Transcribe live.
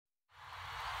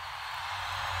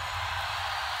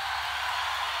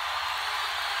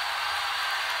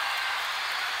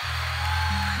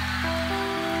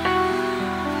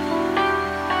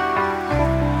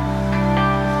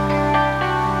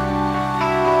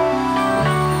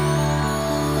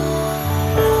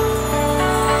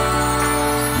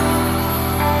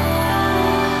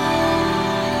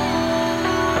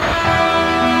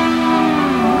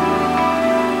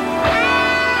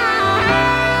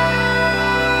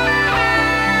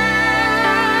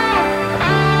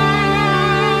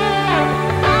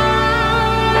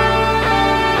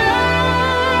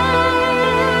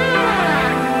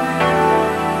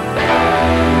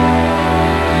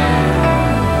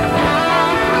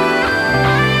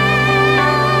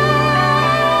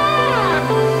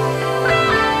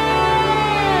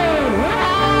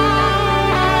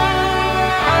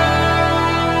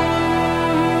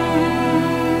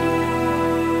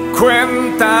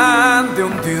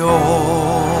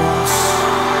Dios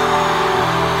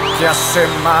que hace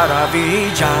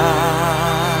maravillas,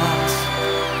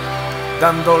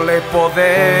 dándole poder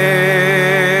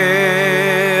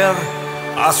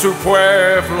a su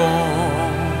pueblo.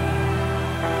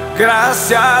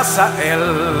 Gracias a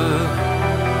Él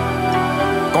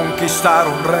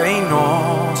conquistaron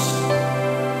reinos,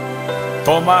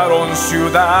 tomaron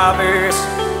ciudades.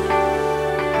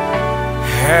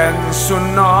 En su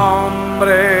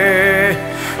nombre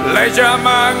le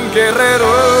llaman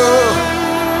guerrero,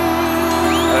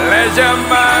 le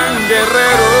llaman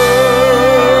guerrero,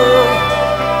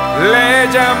 le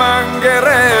llaman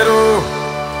guerrero,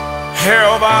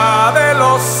 Jehová de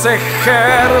los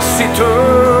ejércitos.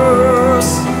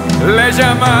 Le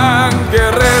llaman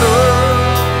guerrero,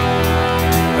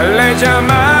 le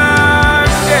llaman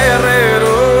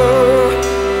guerrero,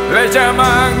 le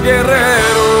llaman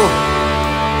guerrero,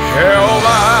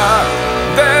 Jehová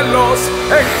de los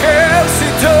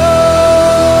ejércitos.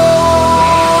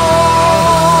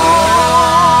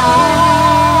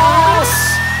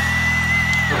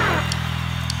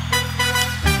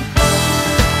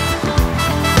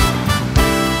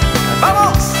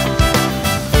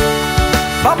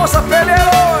 Vamos a pelear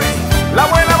hoy la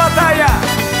buena batalla.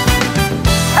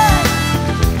 ¡Hey!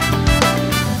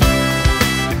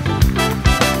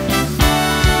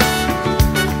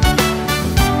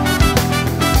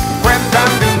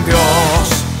 Cuentan de un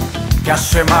Dios que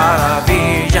hace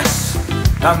maravillas,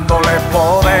 dándole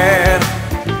poder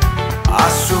a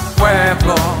su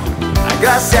pueblo.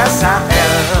 Gracias a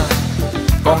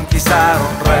Él conquistaron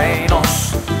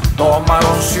reinos,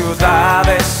 tomaron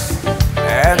ciudades.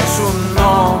 En su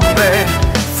nombre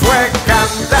fue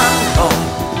cantando,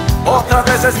 otras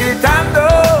veces gritando,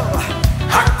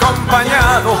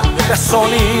 acompañado de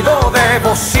sonido de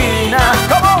bocina.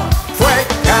 ¿Cómo? Fue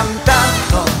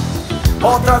cantando,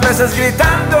 otras veces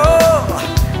gritando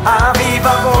a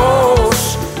viva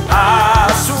voz a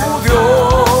su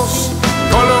Dios.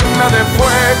 Columna de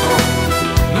fuego,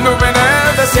 nube en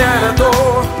el desierto,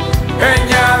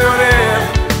 peña de Oreb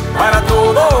para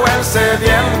todo el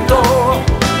sediento.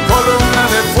 Columna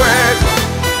de fuego,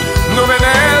 nube en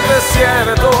el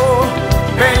desierto,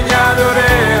 peña de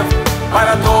Oreb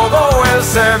para todo el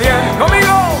sediento.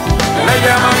 Conmigo, le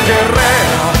llaman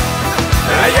guerrero,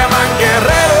 le llaman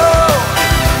guerrero,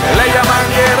 le llaman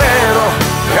guerrero,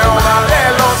 Jehová de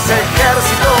los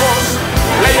ejércitos.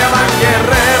 Le llaman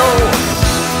guerrero,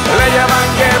 le llaman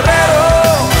guerrero,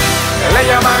 le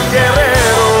llaman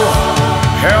guerrero,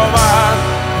 Jehová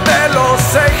de los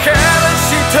ejércitos.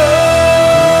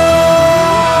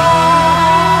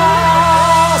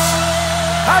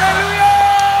 ¡Aleluya!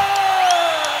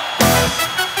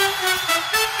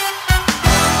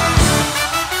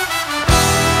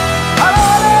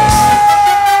 ¡Alabale!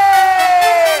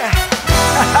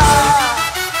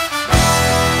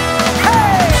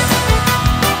 ¡Hey!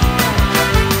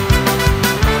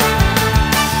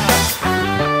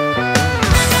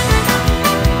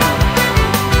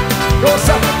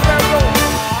 ¡Goza!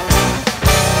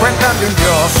 Cuentan de un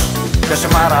Dios que hace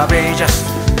maravillas,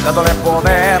 dándole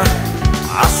poder a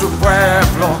su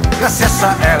pueblo. Gracias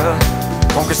a Él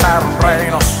conquistaron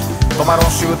reinos, tomaron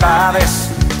ciudades.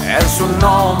 En su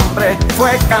nombre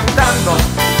fue cantando,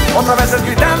 otras veces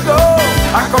gritando,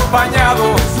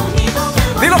 acompañado.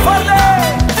 Dilo fuerte.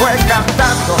 Fue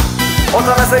cantando,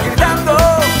 otras veces gritando.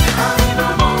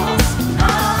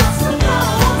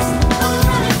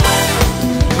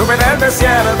 Nube en el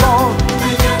desierto,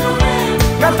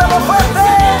 cántalo fuerte.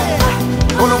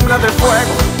 Columna de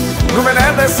fuego, nube en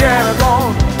el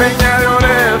desierto, peña de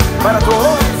Oreb para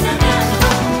todos.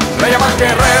 Le llaman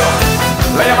guerrero,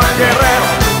 le llaman guerrero,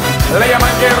 le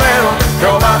llaman guerrero,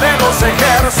 Jehová de los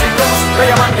ejércitos. Le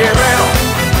llaman guerrero,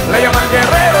 le llaman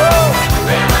guerrero,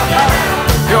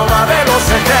 Jehová de los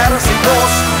ejércitos.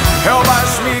 Jehová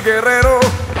es mi guerrero.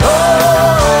 Oh, oh,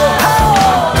 oh.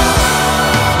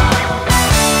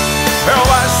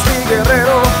 Jehová es mi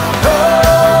guerrero.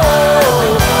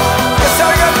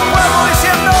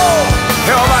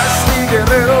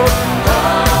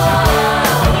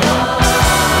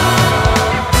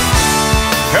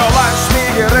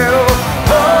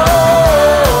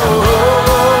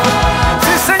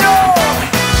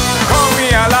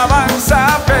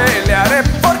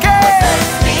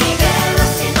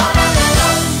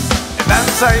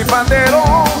 Y pandero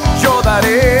yo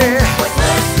daré, pues no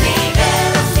es mi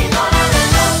guerra sino la de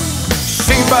Dios.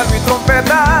 Cimbal y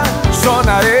trompeta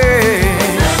sonaré,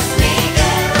 pues no es mi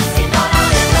guerra sino la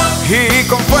de Dios. y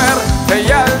con fuerte y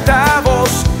alta voz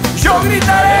yo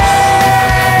gritaré.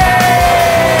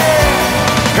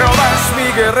 Jehová es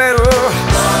mi guerrero.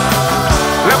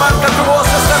 Levanta tu voz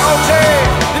esta noche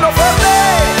y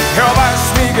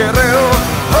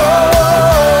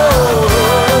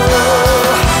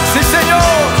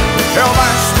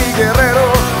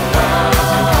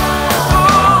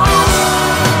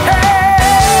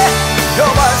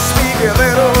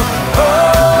Guerrero.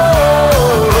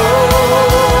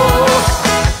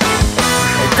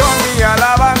 Con mi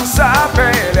alabanza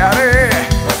pelearé,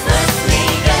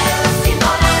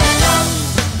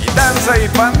 y danza y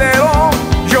pandero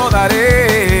yo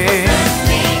daré.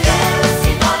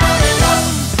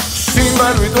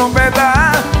 Címbalo y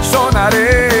trompeta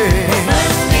sonaré,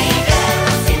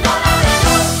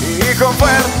 y con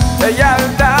fuerte y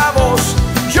alta voz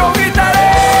yo gritaré.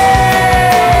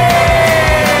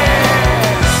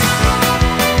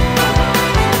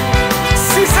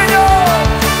 Sí, Señor.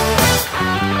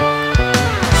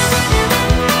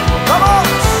 Vamos,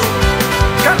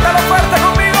 cántalo fuerte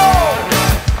conmigo.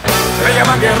 Le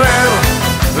llaman guerrero,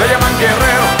 le llaman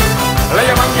guerrero, le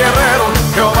llaman guerrero,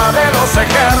 Jehová de los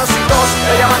ejércitos.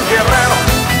 Le llaman guerrero,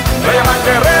 le llaman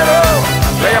guerrero,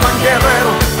 le llaman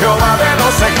guerrero, Jehová de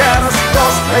los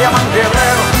ejércitos. Le llaman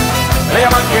guerrero, le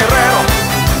llaman guerrero,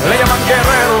 le llaman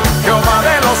guerrero, Jehová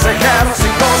de los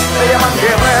ejércitos. Le llaman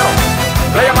guerrero,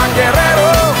 le llaman guerrero,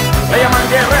 le llaman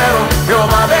guerrero,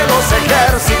 Jehová de los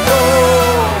ejércitos.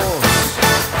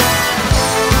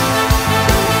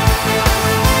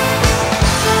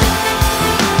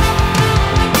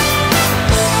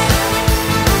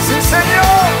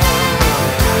 Señor,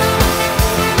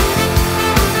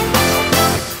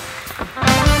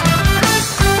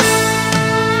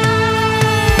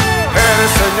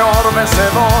 eres Señor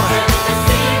vencedor,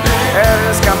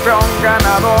 eres campeón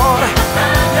ganador,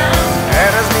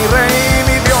 eres mi rey y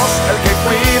mi Dios, el que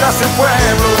cuida a su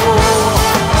pueblo.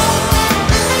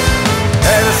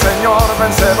 Eres Señor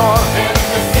vencedor,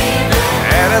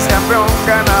 eres campeón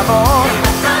ganador,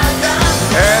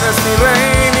 eres mi rey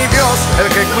y mi Dios, el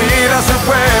que cuida a su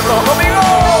pueblo. Conmigo.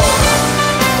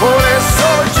 Por eso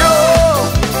yo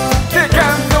te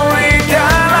canto y te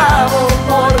alabo,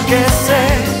 porque sé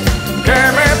que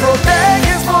me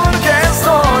proteges, porque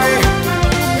estoy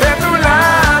de tu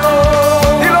lado.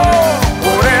 Dilo.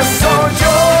 Por eso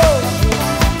yo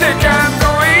te canto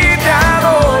y te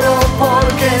adoro,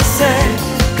 porque sé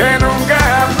que nunca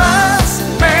jamás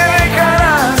me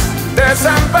dejarás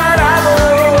desamparado.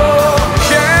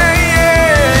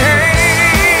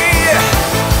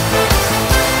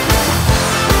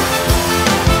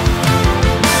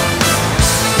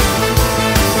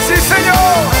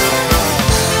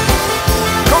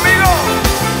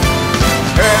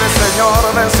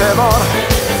 Vencedor,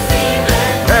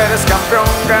 eres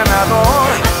campeón ganador,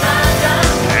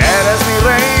 eres mi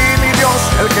rey, mi Dios,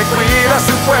 el que cuida a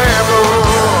su pueblo.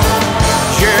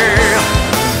 Yeah.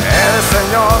 Eres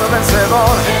Señor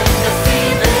vencedor,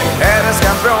 eres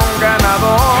campeón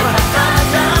ganador,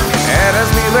 eres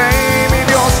mi rey, mi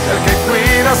Dios, el que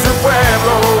cuida a su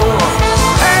pueblo.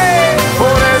 Hey.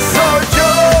 Por eso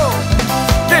yo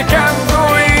te canto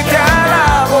y te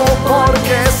alabo,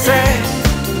 porque sé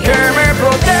que me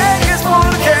proteges,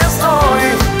 porque estoy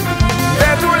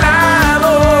de tu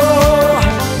lado.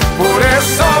 Por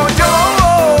eso yo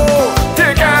te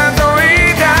canto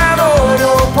y te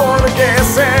adoro, porque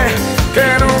sé que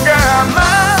nunca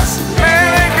jamás me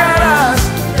dejarás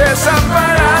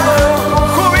desamparado.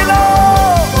 Júbilo.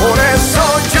 Por eso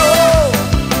yo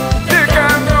te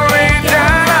canto y te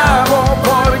alabo,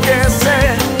 porque sé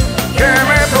que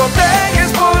me proteges,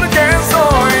 porque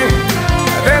estoy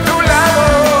de tu lado.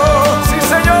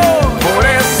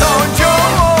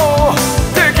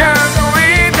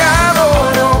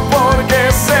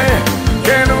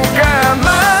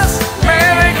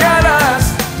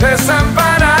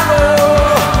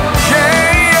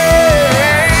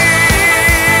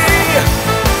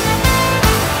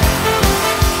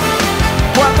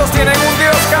 Tienen un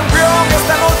Dios campeón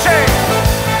esta noche.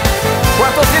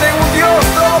 ¿Cuántos tienen un Dios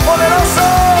todopoderoso?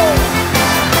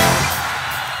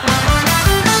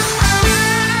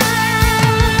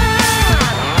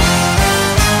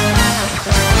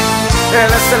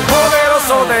 Él es el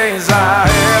poderoso de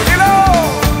Israel. Dilo.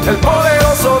 El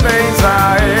poderoso de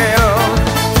Israel.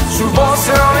 Su voz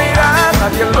se oirá,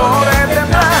 nadie lo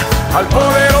detendrá. Al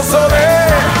poderoso de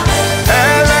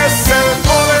Él es el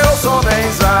poderoso de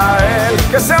Israel.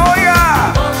 Que se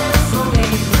oiga.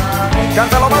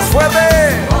 Cántalo más fuerte.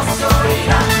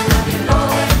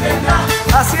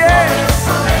 Así es.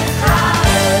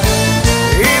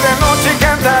 Y de noche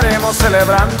cantaremos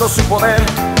celebrando su poder,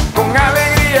 con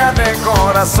alegría de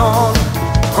corazón,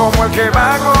 como el que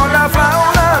va con la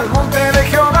fauna al monte de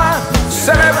Jehová.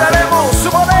 Celebraremos su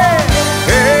poder.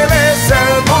 Él es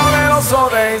el poderoso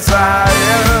de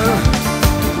Israel.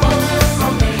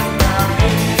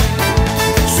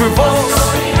 Su voz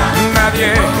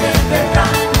nadie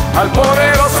al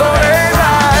poderoso de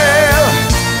Israel.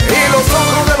 Y los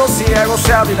ojos de los ciegos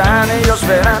se abrirán, ellos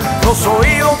verán, los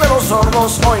oídos de los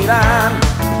sordos oirán.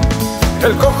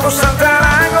 El cojo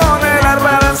saltará, con el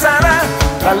arpa danzará,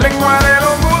 la lengua de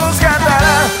los mudos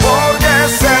cantará, porque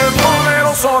es el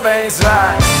poderoso de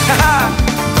Israel.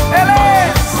 Él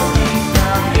es.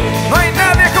 No hay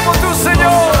nadie como tú,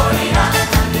 Señor.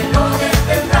 Nadie lo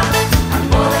detendrá al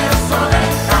poderoso de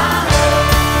Israel.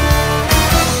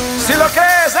 Si lo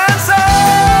crees, danza.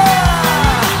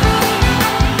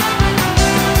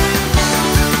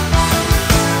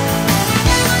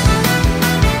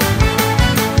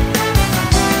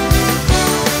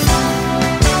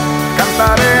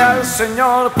 Cantaré al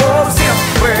Señor por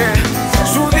siempre,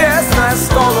 su diestra es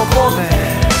todo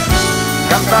poder.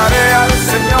 Cantaré al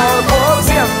Señor por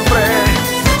siempre,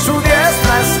 su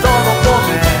diestra es todo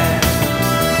poder.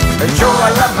 Echó a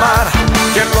la mar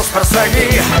quien los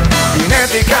perseguía,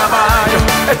 jinete y caballo,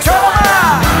 echó a la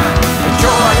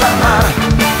mar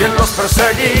quien los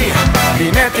perseguía,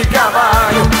 jinete y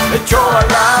caballo, echó a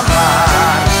la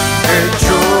mar,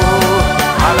 echó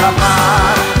a la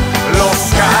mar los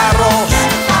carros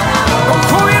con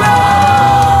júbilo.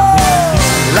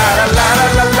 La la la la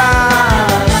la la.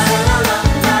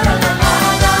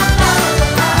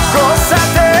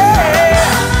 Gózate.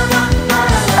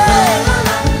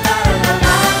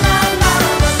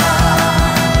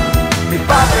 Mi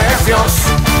Padre es Dios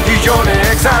y yo le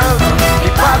exalto. Mi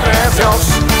Padre es Dios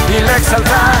y le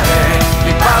exaltaré.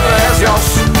 Mi Padre es Dios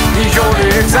y yo le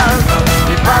exalto.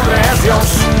 Mi Padre es Dios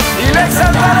y le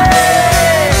exaltaré.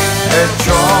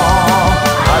 Echó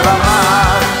a la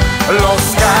mar los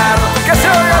carros, que se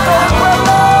oiga todo el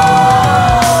pueblo.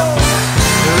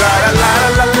 La la la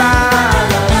la la.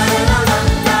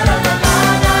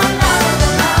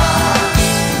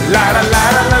 La la la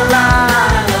la la la.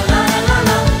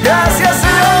 Gracias,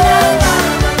 Señor.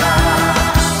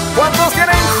 ¿Cuántos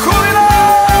tienen júbilo?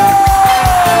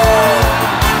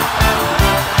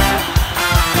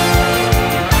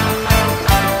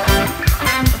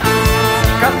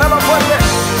 Cántalo fuerte,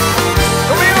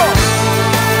 conmigo.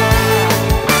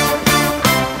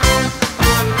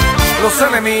 Los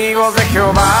enemigos de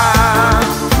Jehová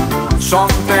son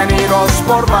tenidos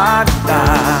por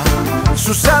vanidad,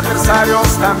 sus adversarios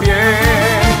también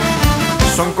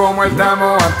son como el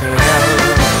tamo ante él.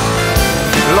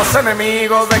 Los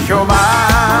enemigos de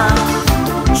Jehová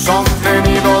son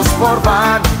tenidos por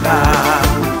vanidad,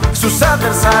 sus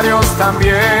adversarios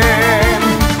también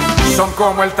son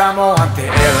como el tamo ante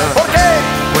él. ¿Por qué?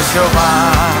 Pues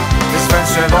Jehová es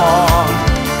vencedor,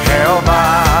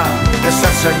 Jehová es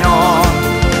el Señor,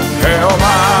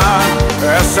 Jehová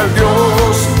es el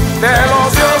Dios de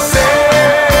los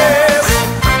dioses.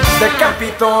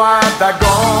 Decapitó a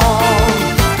Dagón,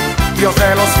 Dios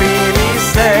de los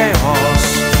filisteos,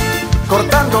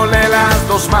 cortándole las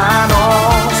dos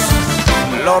manos,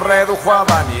 lo redujo a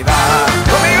vanidad.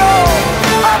 Conmigo,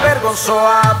 avergonzó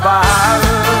a Baal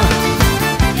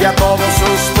y a todos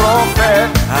sus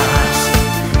profetas.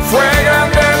 Fue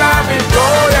grande la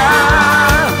victoria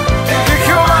que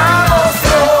Jehová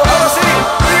mostró. Ahora sí,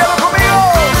 dígalo conmigo.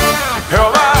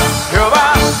 Jehová, Jehová,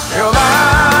 Jehová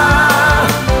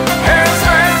es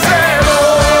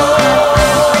vencedor.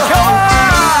 Jehová,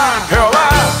 Jehová,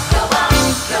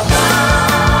 Jehová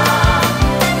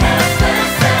es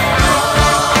vencedor.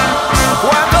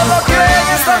 ¿cuántos lo creen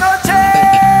esta noche?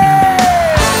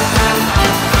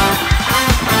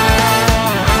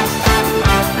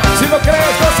 Si lo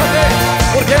crees, gózate,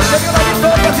 porque Él te dio la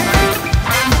victoria a ti.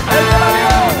 Él te la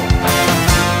dio.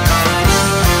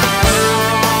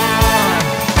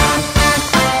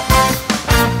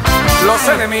 Los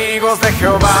enemigos de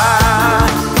Jehová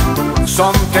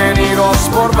son tenidos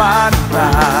por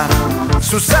vanidad,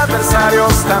 sus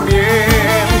adversarios también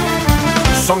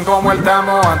son como el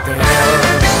tamo ante él.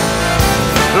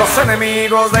 Los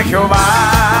enemigos de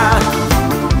Jehová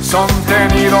son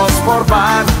tenidos por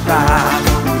vanidad,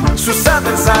 sus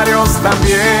adversarios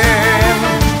también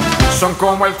son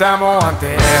como el tamo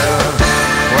ante él.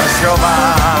 Pues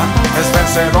Jehová es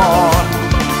vencedor,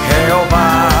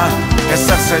 Jehová es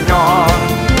el Señor,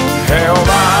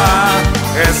 Jehová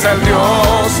es el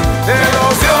Dios de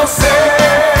los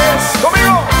dioses.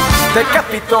 Conmigo,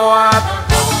 decapitó a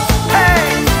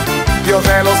Dios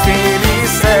de los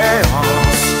filisteos,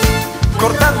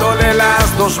 cortándole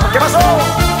las dos. ¿Qué pasó?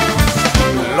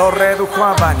 Lo redujo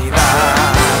a vanidad,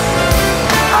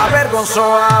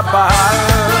 avergonzó a Baal.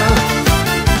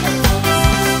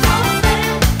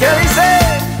 ¿Qué dice?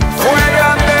 Fue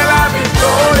grande la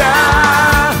victoria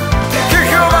que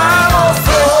Jehová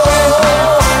mostró.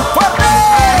 ¡Fuerte!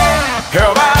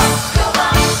 Jehová,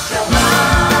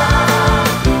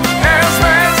 es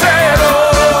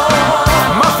vencedor.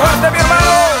 Más fuerte, mi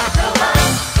hermano.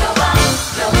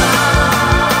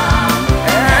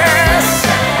 Es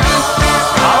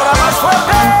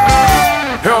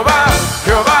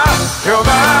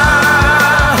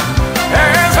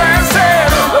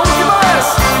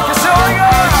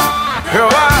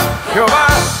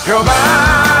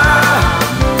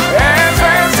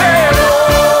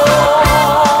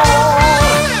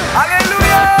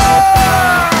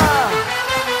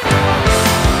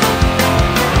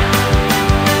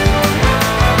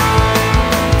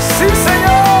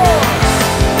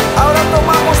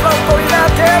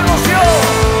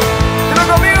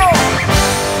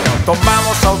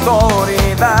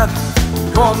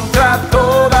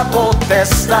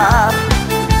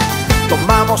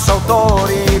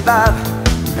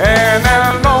En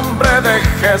el nombre de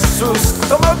Jesús.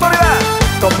 Toma autoridad.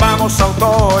 Tomamos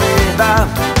autoridad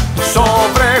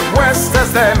sobre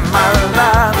huestes de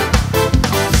maldad.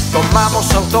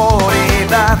 Tomamos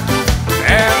autoridad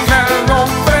en el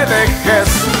nombre de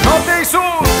Jesús. Norte y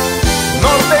sur,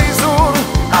 norte y sur,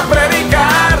 a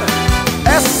predicar.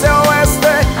 Este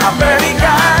oeste, a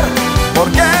predicar.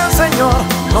 Porque el Señor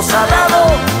nos ha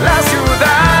dado la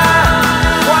ciudad.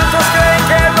 ¿Cuántos creen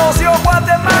que nos dio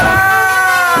Guatemala?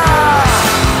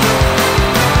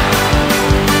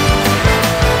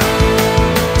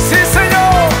 Sí,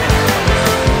 Señor,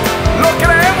 lo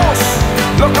creemos,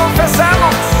 lo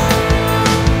confesamos.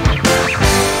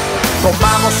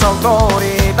 Tomamos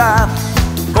autoridad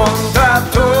contra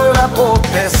toda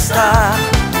potestad.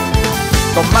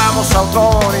 Tomamos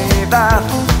autoridad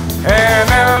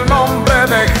en el nombre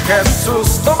de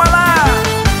Jesús. Tómala.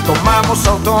 Tomamos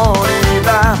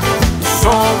autoridad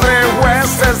sobre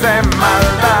huestes de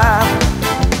maldad.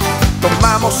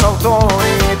 Tomamos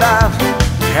autoridad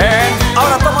en...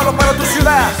 Ahora tómalo para tu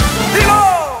ciudad.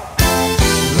 Dilo.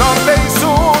 Norte y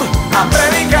sur, a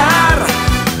predicar.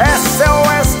 Este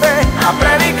oeste, a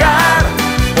predicar.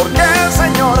 Porque el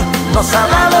Señor nos ha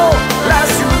dado la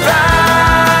ciudad.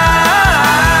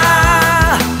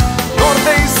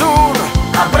 Norte y sur,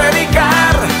 a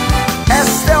predicar.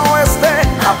 Este oeste,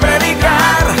 a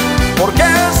predicar. Porque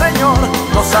el Señor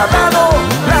nos ha dado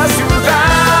la ciudad.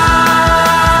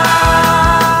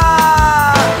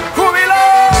 ¡Júbilo!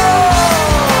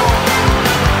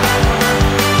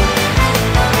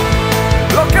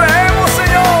 Lo creemos,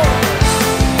 Señor.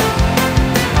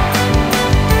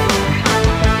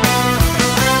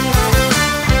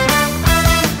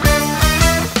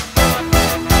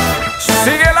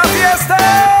 Sigue la fiesta.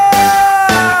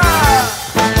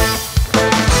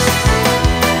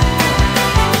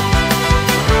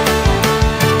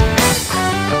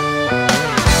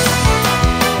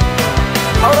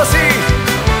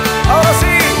 Ahora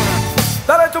sí,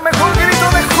 dale tu mejor grito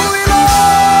de júbilo.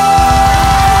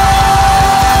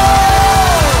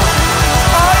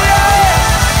 Oye,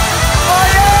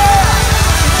 oye,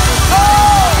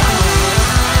 oh.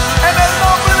 En el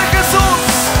nombre de Jesús,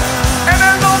 en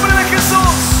el nombre de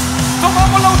Jesús,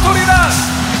 tomamos la autoridad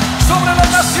sobre las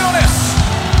naciones.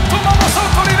 Tomamos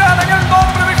autoridad en el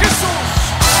nombre de Jesús.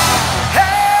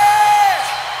 ¡Hey!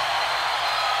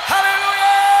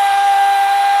 ¡Aleluya!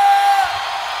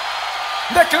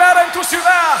 Declara en tu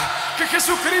ciudad que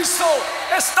Jesucristo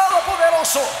es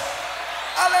todopoderoso.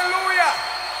 ¡Aleluya!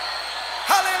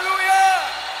 ¡Aleluya!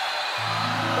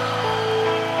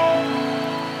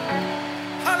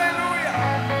 ¡Aleluya!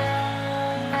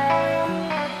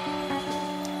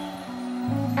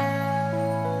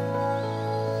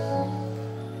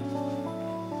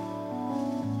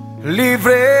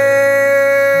 Libre.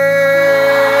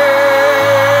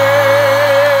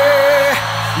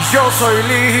 Yo soy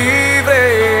libre.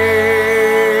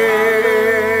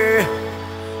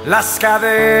 Las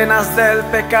cadenas del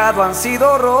pecado han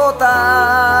sido rotas.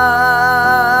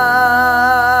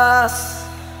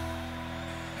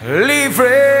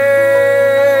 Libre.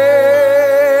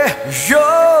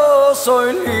 Yo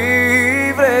soy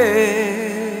libre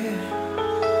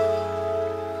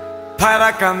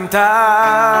para cantar,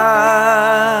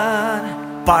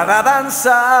 para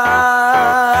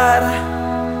danzar,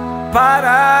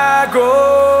 para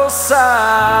gozar.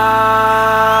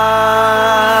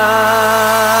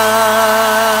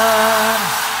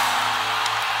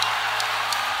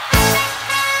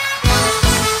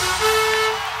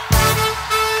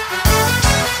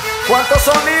 ¿Cuántos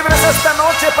son libres esta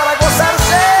noche para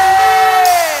gozarse?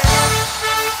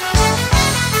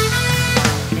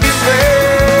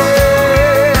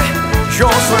 Libre, yo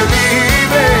soy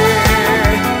libre.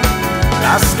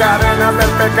 Las cadenas del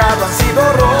pecado han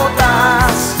sido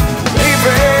rotas.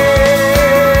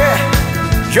 Libre,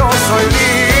 yo soy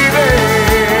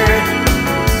libre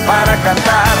para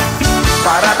cantar,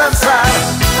 para danzar,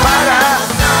 para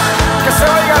que se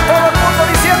oiga todo el mundo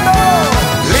diciendo: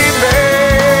 libre,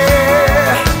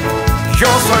 yo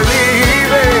soy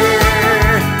libre.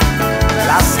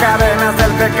 Las cadenas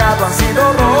del pecado han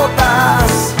sido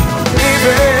rotas.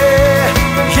 Libre,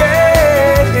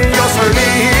 yeah, yo soy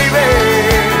libre.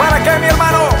 ¿Para qué, mi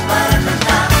hermano? Para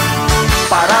cantar,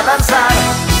 para danzar,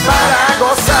 para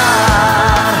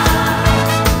gozar.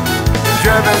 Yo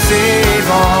he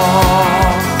vencido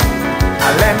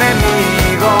al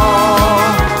enemigo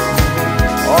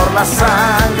por la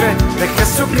sangre de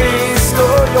Jesucristo.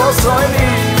 Yo soy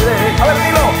libre. A ver,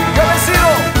 dilo. Yo he vencido.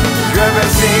 Yo he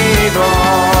vencido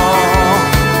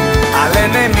al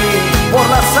enemigo por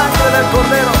la sangre del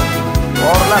Cordero,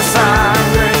 por la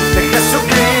sangre de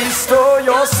Jesucristo.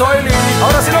 Yo soy libre.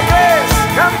 Ahora sí lo creo.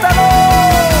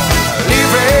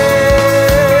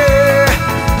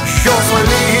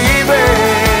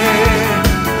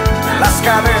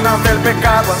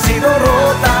 pecado han sido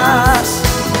rotas.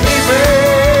 Libre,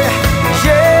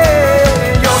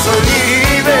 yeah, yo soy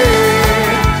libre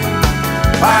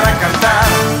para cantar,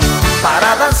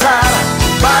 para danzar,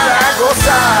 para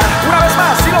gozar. Una vez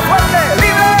más, sigo fuerte,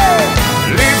 libre,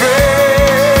 libre,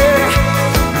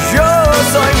 yo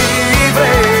soy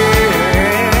libre.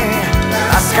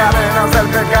 Las cadenas del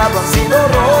pecado han sido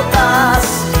rotas.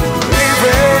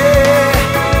 Libre,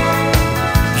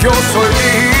 yo soy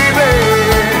libre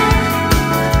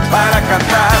para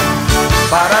cantar,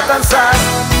 para danzar,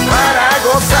 para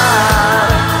gozar.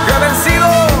 Yo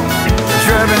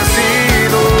he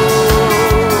vencido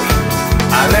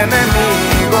al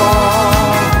enemigo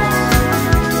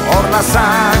por la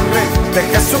sangre de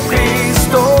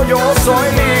Jesucristo. Yo soy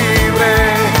libre.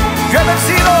 Yo he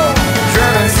vencido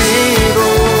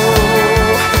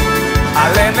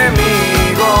al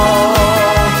enemigo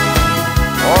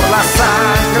por la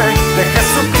sangre de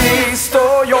Jesucristo.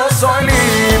 Yo soy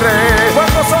libre.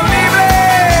 ¿Cuántos son libres?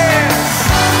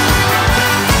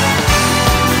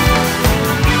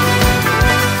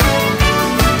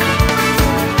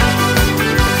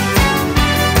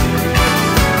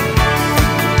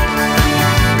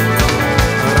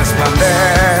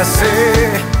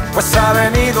 Resplandece, pues ha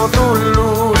venido tu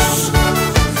luz.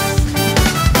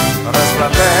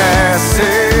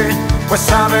 Resplandece,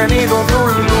 pues ha venido tu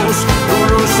luz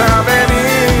ha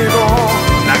venido.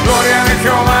 La gloria de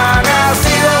Jehová ha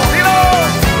nacido.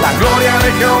 La gloria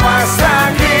de Jehová está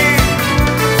aquí.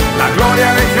 La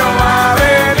gloria de Jehová ha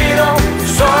venido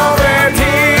sobre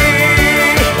ti.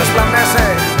 Resplandece,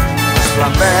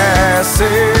 resplandece,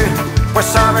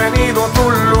 pues ha venido tu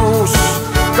luz.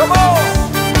 ¿Cómo?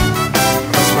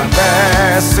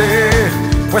 Resplandece,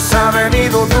 pues ha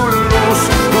venido tu luz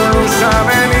ha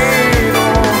venido.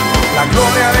 La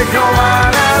gloria de Jehová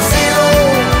ha nacido.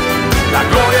 La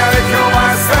gloria de Jehová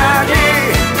está allí.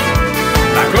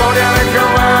 La gloria de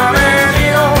Jehová ha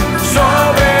venido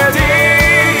sobre ti.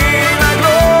 La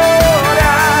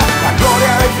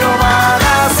gloria de Jehová ha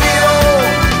nacido.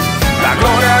 La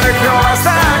gloria de Jehová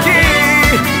está aquí.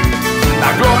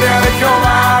 La gloria de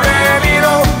Jehová ha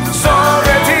venido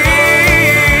sobre ti.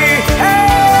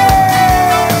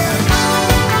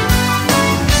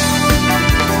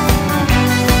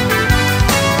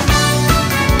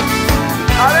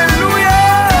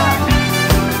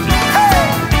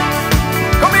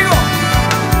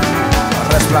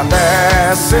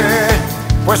 Resplandece,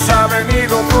 pues ha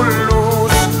venido tu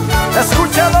luz.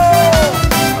 Escúchalo.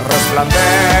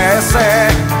 Resplandece,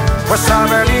 pues ha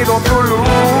venido tu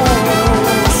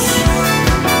luz.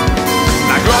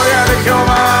 La gloria de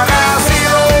Jehová ha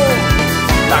nacido.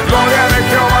 La gloria de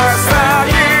Jehová está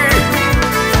allí.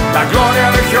 La gloria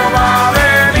de Jehová ha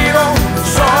venido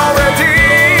sobre ti.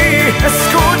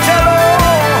 Escúchalo.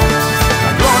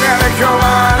 La gloria de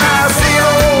Jehová ha nacido.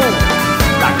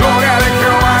 La gloria de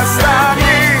Jehová está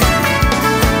aquí.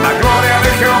 La gloria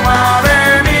de Jehová ha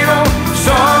venido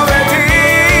sobre ti.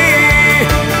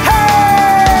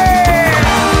 ¡Hey!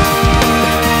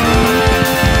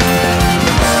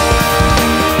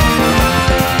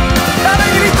 ¡Dale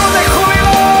gritos de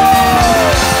júbilo!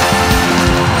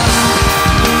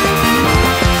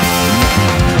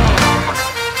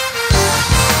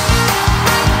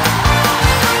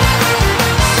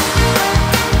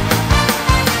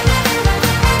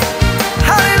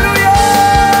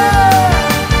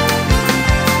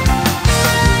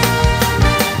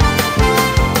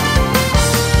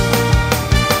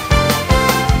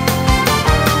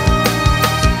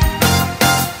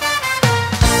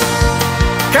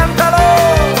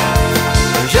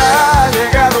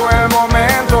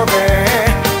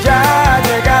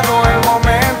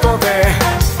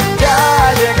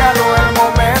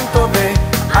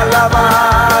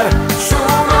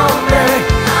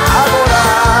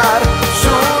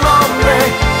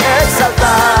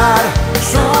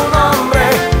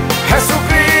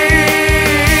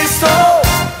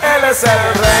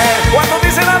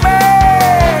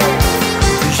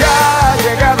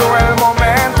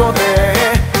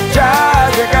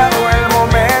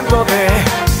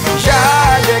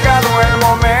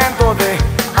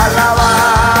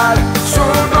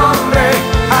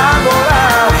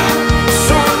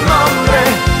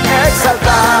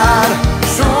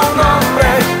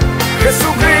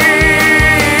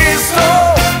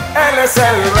 es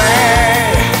el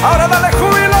Rey. Ahora dale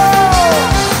júbilo.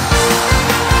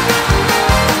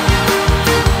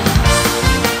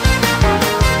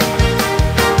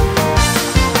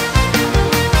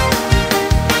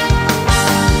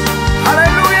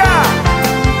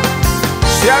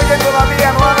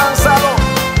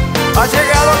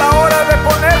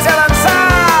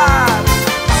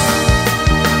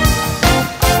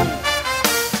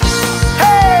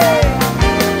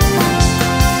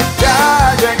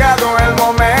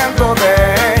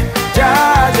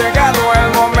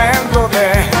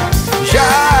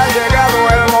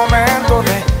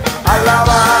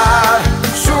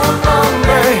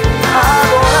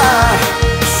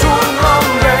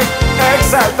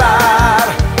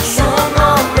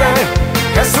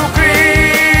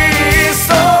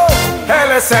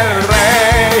 eres el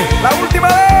Rey. La última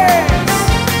vez.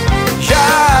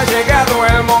 Ya ha llegado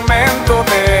el momento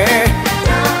de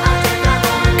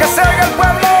que se oiga el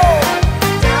pueblo.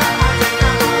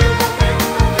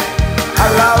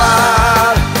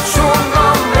 Alabar su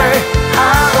nombre,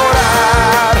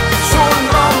 adorar su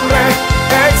nombre,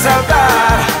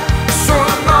 exaltar su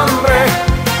nombre.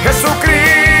 Jesucristo,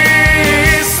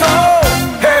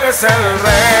 eres el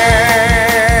Rey.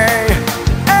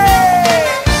 ¡Hey!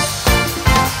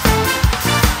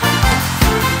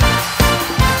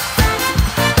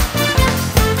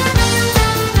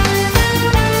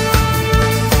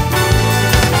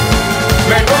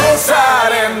 Me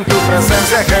gozaré en tu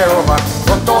presencia, Jehová,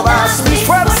 con todas mis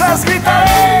fuerzas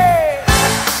gritaré.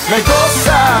 Me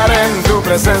gozaré en tu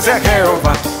presencia,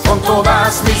 Jehová, con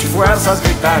todas mis fuerzas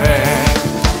gritaré.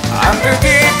 Ante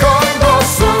ti con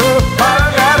gozo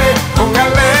pagaré, con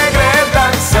alegre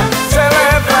danza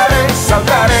celebraré,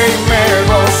 saltaré y me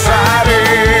gozaré.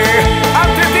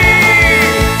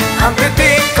 Ante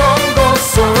ti con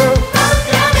gozo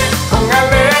pagaré, con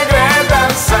alegre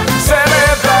danza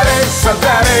celebraré,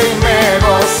 saltaré y me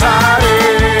gozaré.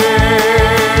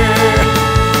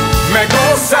 Me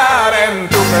gozaré en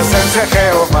tu presencia,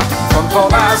 Jehová, con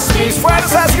todas mis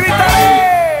fuerzas gritaré.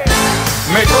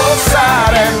 Me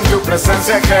gozaré en tu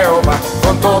presencia, Jehová,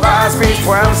 con todas mis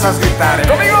fuerzas gritaré.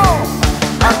 ¡Conmigo!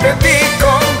 Ante ti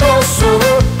con gozo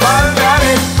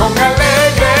bailaré, con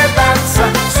alegre danza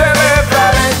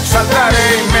celebraré, saltaré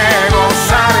y me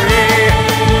gozaré.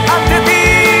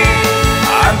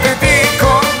 Ante ti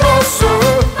con gozo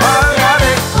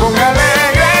bailaré, con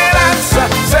alegre danza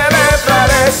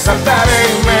celebraré, saltaré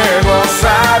y me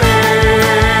gozaré.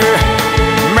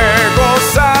 Me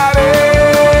gozaré.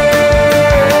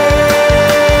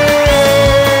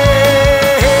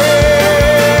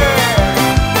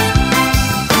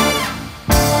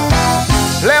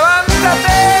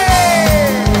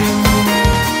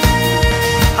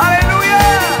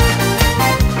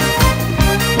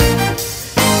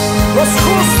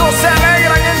 Se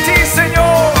alegran en ti,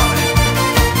 Señor.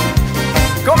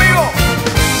 Conmigo.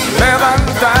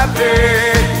 Levántate,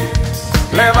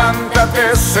 levántate,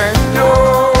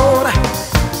 Señor,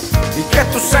 y que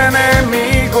tus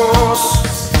enemigos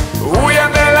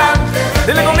huyan delante.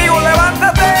 Dile conmigo,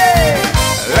 levántate,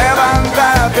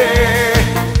 levántate,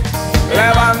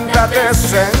 levántate,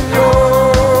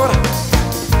 Señor,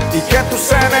 y que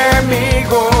tus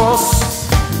enemigos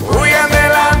huyan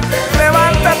delante.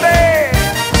 Levántate.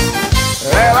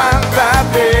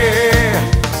 Levántate,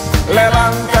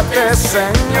 levántate,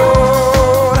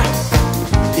 Señor,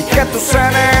 y que tus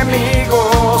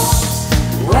enemigos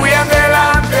huyan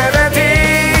delante de ti.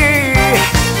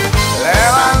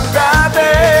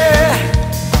 Levántate,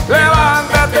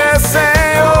 levántate,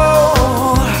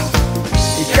 Señor,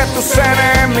 y que tus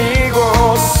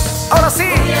enemigos, ahora sí,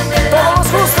 todos los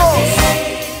justos,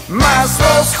 mas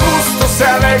los justos se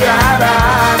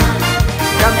alegrarán,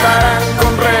 cantarán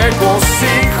con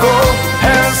regocijo.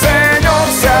 El Señor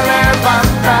se ha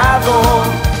levantado,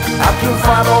 ha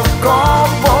triunfado con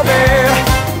poder,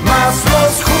 mas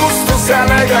los justos se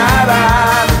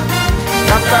alegrarán,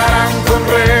 cantarán con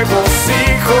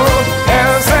regocijo.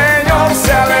 El Señor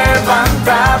se ha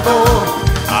levantado,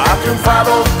 ha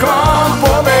triunfado con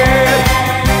poder.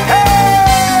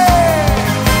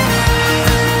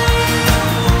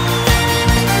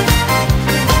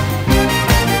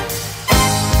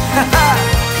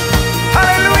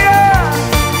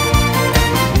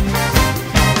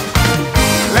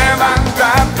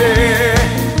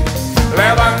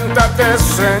 Levántate,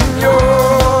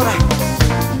 Señor,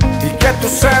 y que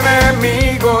tus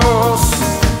enemigos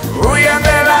huyan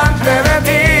delante de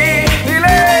ti.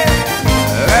 Dile,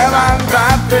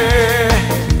 levántate,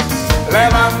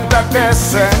 levántate,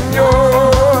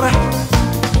 Señor,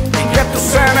 y que tus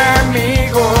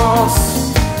enemigos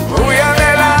huyan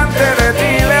delante de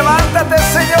ti. Levántate,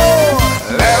 Señor,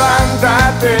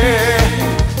 levántate,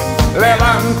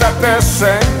 levántate,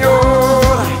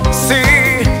 Señor, sí,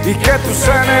 y que tus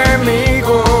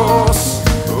enemigos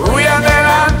huyan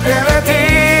delante de ti.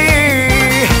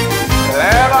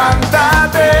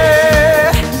 Levántate,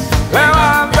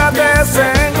 levántate,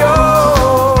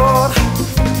 Señor,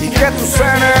 y que tus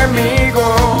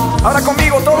enemigos, ahora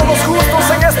conmigo todos los justos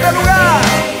en este lugar,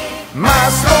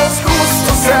 mas los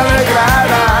justos se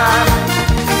alegrarán,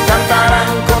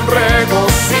 cantarán con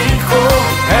regocijo.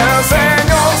 El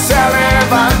Señor se ha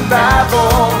levantado,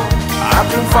 ha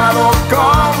triunfado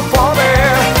con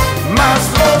poder, mas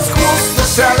los justos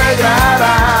se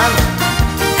alegrarán,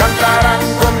 cantarán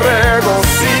con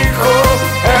regocijo.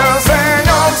 El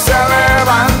Señor se ha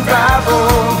levantado,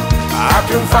 ha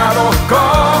triunfado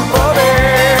con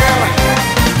poder.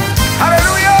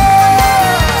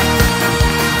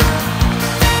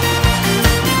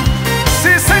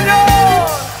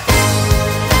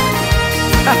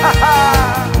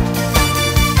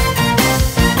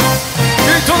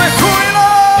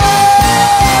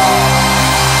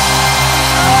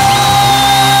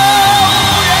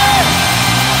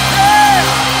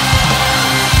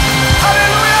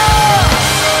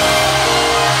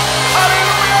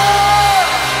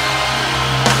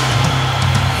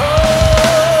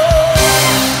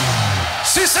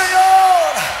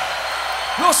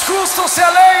 Los justos se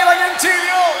alegran en ti,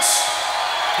 Dios.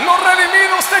 Los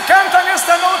redimidos te cantan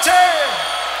esta noche.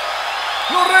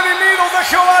 Los redimidos de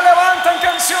Jehová levantan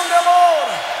canción de amor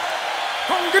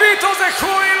con gritos de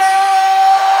júbilo.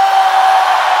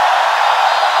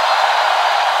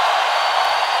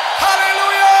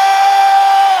 ¡Aleluya!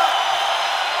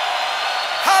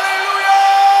 ¡Aleluya!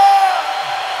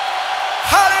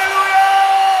 ¡Aleluya!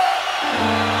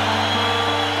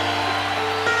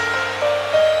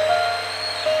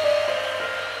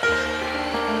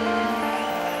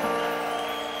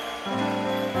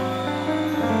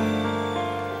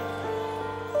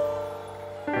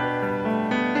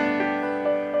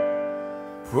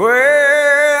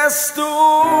 Pues tú,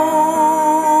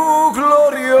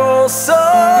 glorioso,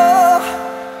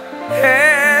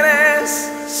 eres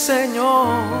Señor,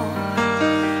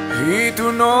 y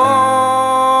tu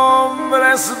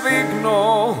nombre es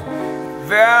digno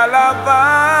de alabar.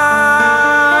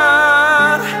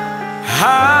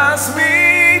 Haz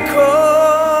mi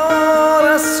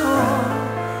corazón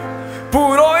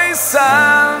puro y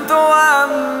santo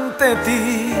ante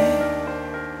ti.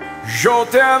 Yo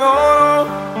te adoro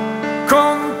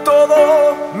con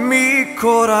todo mi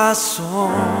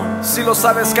corazón. Si lo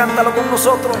sabes, cántalo con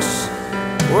nosotros.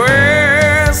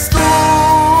 Pues tú,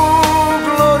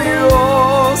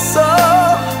 glorioso,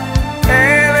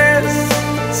 eres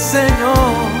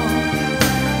Señor,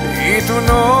 y tu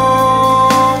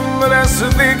nombre es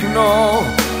digno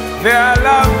de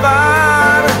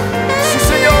alabar. Sí,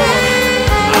 Señor.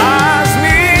 Haz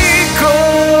mi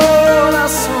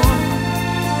corazón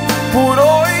puro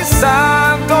y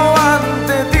santo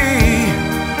ante ti.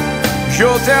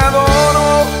 Yo te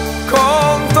adoro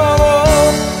con todo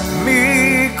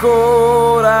mi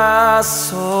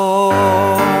corazón.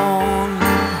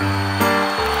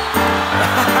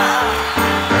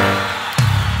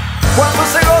 ¿Cuántos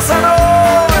se gozan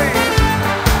hoy?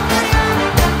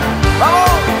 ¡Vamos!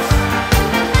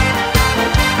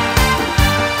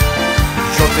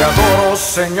 Yo te adoro,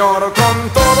 Señor, con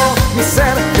todo mi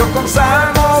ser. Yo con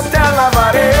salmos te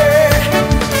alabaré.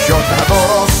 Yo te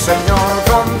adoro, Señor,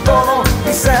 con todo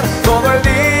mi ser. Todo el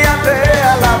día te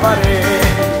alabaré.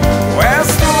 Pues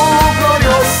tú,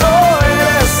 glorioso,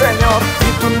 eres Señor, y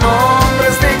tu nombre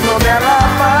es digno de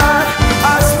alabar.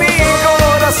 Haz mi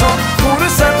corazón puro y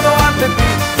santo ante ti.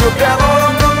 Yo te adoro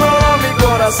con todo mi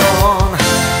corazón.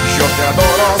 Yo te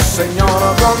adoro, Señor,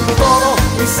 con todo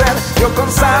mi ser. Yo con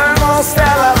salmos te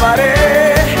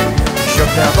alabaré. Yo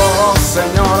te adoro,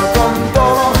 Señor, con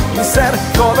todo mi ser.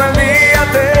 Todo el día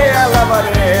te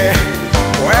alabaré.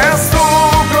 Pues tú,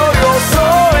 glorioso,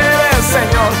 eres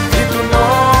Señor, y tu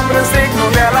nombre es digno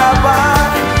de alabar.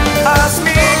 Haz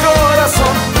mi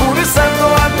corazón puro y santo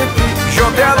ante ti. Yo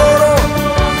te adoro.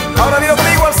 Ahora digo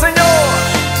conmigo al Señor.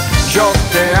 Yo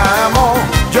te amo,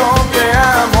 yo te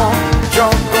amo. Yo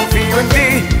confío en ti,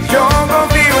 yo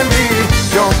confío en ti.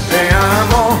 Yo te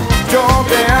amo, yo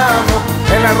te amo.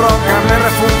 En la roca me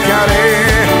refugiaré.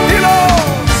 Dilo.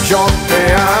 Yo te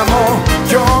amo,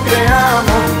 yo te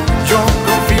amo. Yo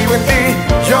confío en ti,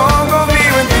 yo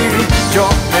confío en ti. Yo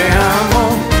te amo,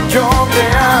 yo te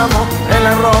amo. En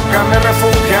la roca me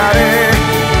refugiaré.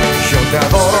 Yo te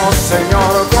adoro,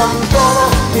 Señor, con todo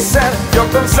mi ser. Yo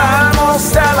con salmos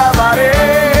te alabaré.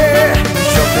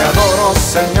 Yo te adoro,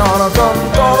 Señor, con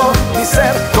todo mi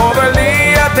ser. Todo el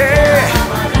día te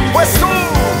pues tú,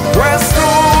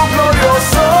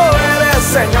 glorioso eres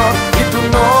Señor, y tu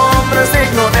nombre es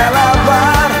digno de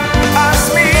alabar. Haz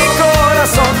mi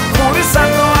corazón puro y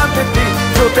santo ante ti.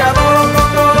 Yo te adoro con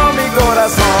todo mi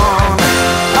corazón.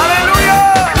 ¡Aleluya!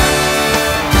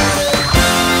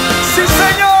 ¡Sí,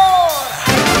 Señor!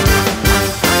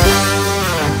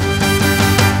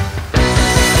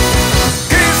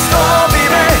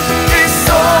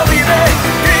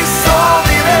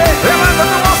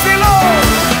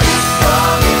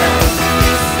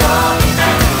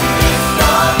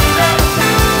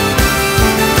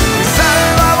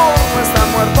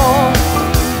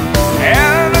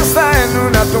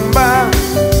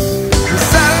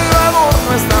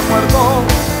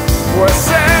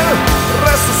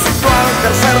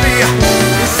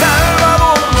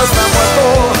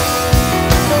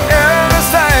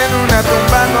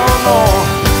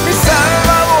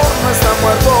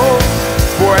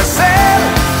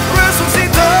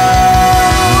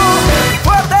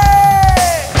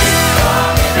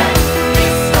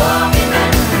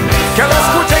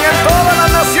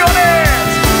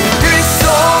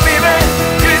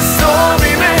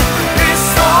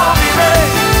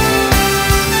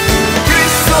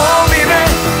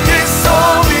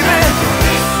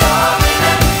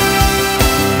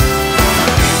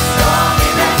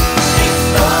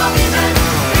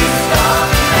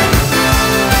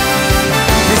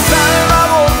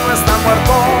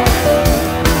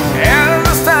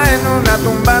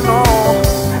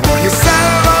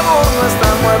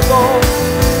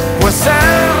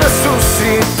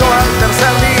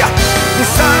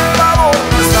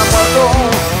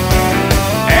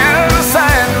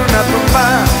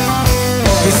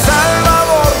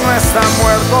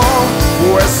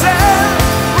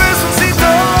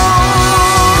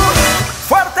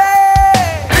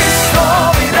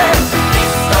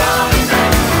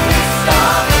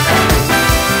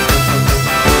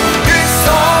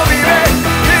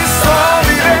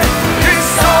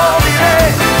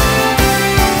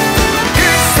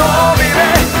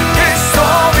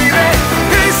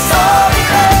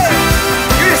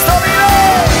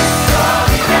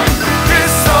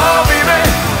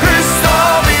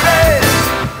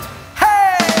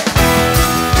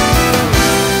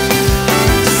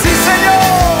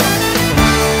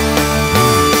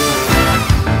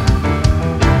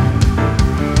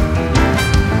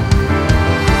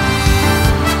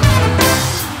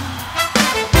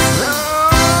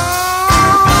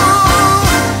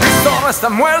 está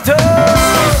muerto.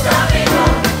 está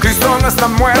vivo, Cristo no está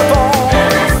muerto.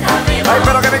 está vivo, Ay,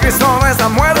 pero que mi Cristo no está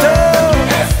muerto.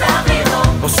 está vivo,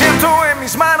 Lo siento en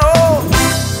mis manos,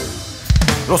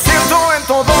 lo siento en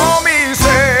todo mi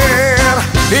ser.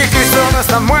 Y Cristo no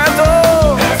está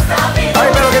muerto. está vivo, Ay,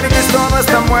 pero que mi Cristo no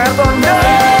está muerto. No,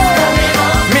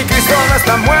 mi Cristo no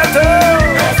está muerto.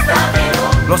 está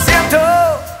vivo, Lo siento,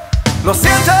 lo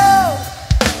siento,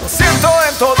 lo siento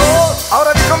en todo.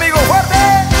 Ahora di conmigo fuerte.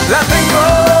 La tengo,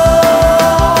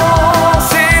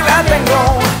 sí la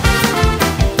tengo.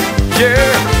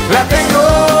 Yeah, la tengo,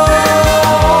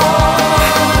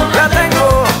 la tengo.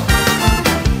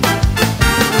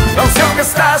 La unción que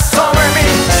está sobre mí,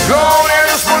 gloria a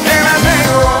Dios porque la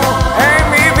tengo en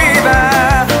mi vida.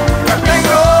 La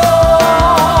tengo,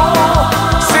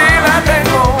 sí la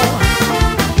tengo.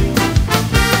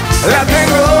 La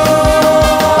tengo,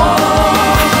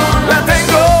 la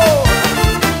tengo.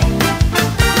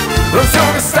 La unción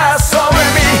que está sobre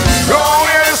mí,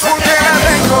 gloria a Dios porque la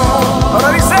tengo. Ahora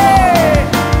dice,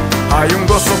 hay un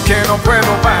gozo que no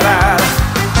puedo parar.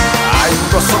 Hay un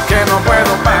gozo que no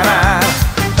puedo parar.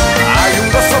 Hay un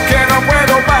gozo que no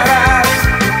puedo parar.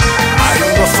 Hay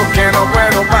un gozo que no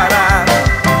puedo parar.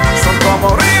 Son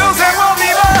como ríos de agua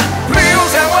viva,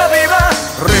 ríos de agua viva,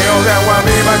 ríos de agua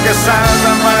viva que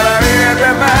saltan para vida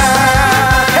eterna.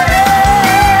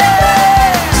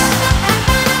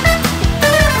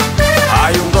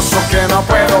 Hay un gozo que no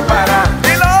puedo parar.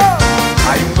 Dilo.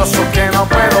 Hay un gozo que no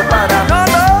puedo parar. No,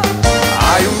 no.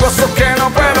 Hay un gozo que no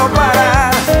puedo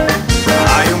parar.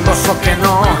 Hay un gozo que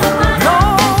no,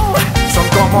 no. Son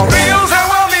como ríos de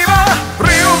agua viva,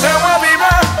 ríos de agua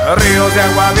viva, ríos de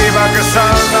agua viva que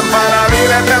saltan para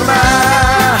vida eterna.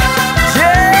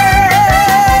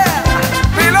 Yeah.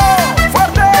 Dilo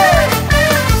fuerte.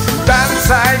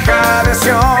 Danza, hija de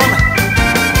Sion.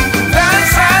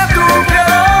 Danza tu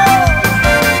creador.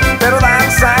 Pero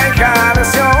danza, hija de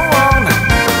Sion.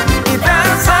 Y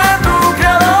danza tu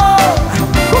creador.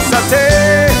 Gózate.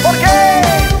 ¿Por qué?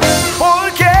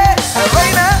 Porque Él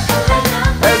reina,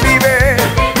 Él vive.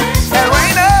 Él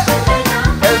reina,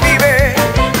 Él vive.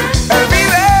 Él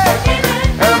vive,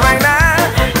 Él reina,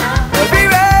 Él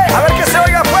vive. A ver que se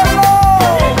oiga pueblo.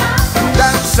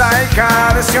 Danza, hija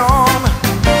de Sion.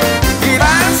 Y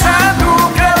danza tu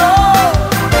creador.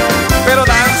 Pero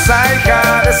danza, hija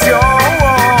de Sion.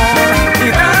 Y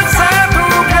danza tu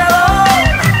creador.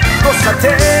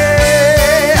 Gózate.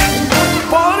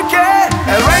 Porque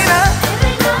Él reina,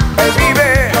 Él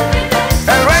vive.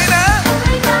 Él reina,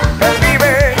 Él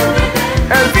vive.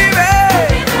 Él vive.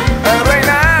 Él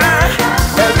reina,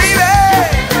 Él vive.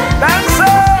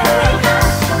 Danza,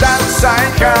 danza,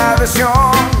 hija de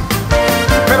Sion.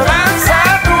 Pero danza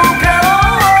tu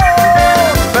creador.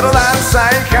 Pero danza,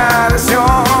 hija de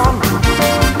Sion.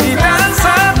 Y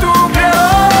danza tu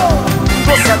creador.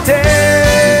 Gózate.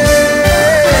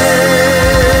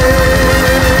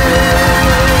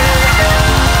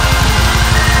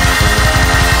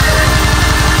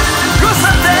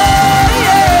 Gózate,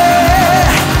 yeah.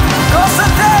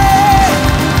 Gózate,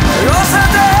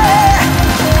 gózate,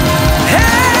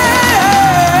 hey.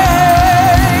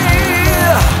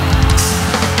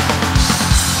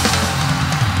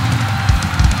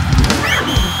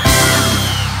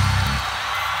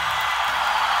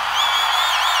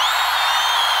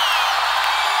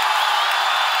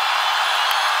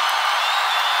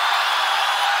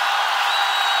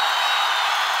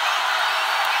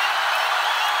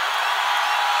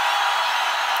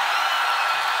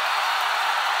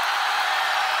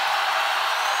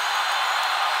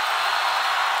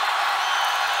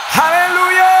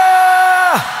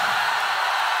 ¡Aleluya!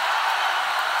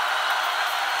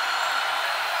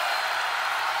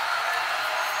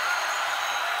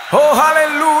 Oh,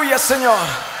 aleluya, Señor.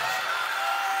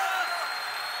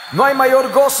 No hay mayor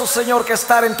gozo, Señor, que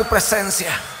estar en tu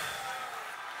presencia.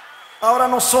 Ahora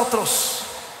nosotros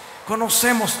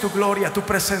conocemos tu gloria, tu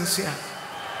presencia.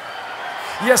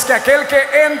 Y es que aquel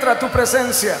que entra a tu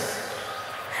presencia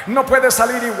no puede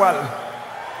salir igual.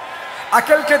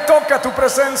 Aquel que toca tu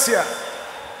presencia,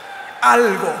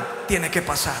 algo tiene que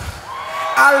pasar.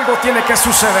 Algo tiene que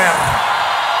suceder.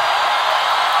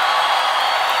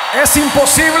 Es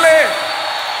imposible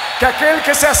que aquel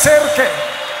que se acerque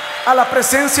a la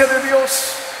presencia de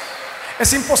Dios,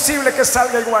 es imposible que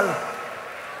salga igual.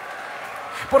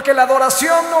 Porque la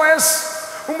adoración no es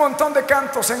un montón de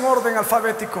cantos en orden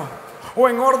alfabético o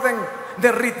en orden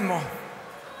de ritmo.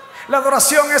 La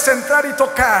adoración es entrar y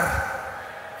tocar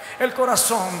el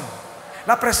corazón,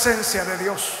 la presencia de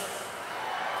Dios.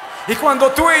 Y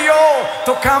cuando tú y yo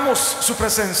tocamos su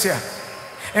presencia,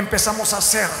 empezamos a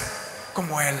ser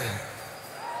como Él.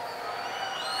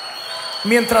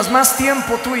 Mientras más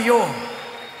tiempo tú y yo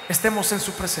estemos en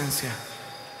su presencia,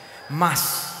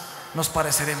 más nos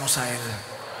pareceremos a Él.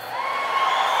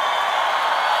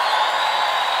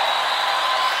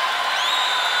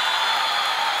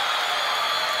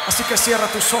 Así que cierra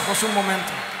tus ojos un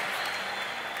momento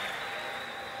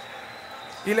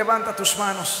y levanta tus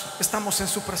manos. Estamos en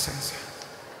su presencia.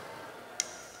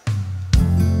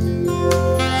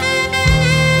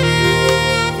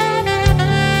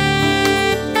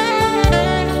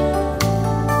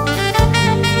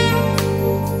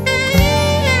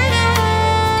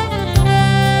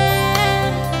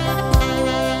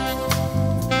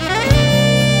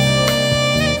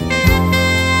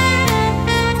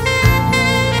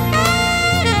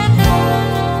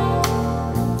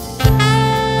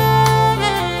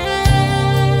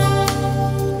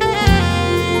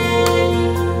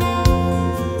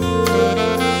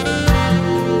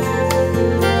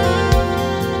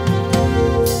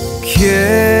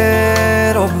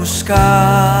 Quiero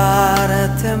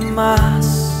buscarte más.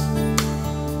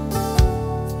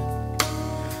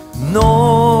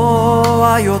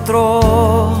 No hay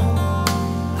otro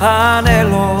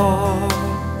anhelo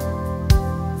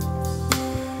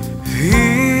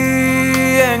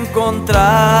y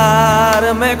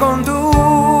encontrarme con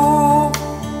tu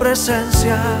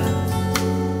presencia.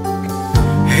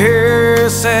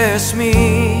 Ese es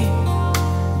mi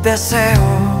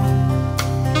deseo.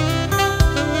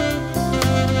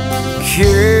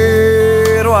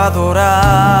 Quiero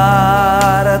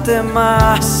adorarte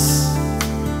más.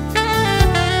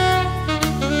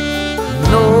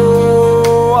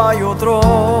 No hay otro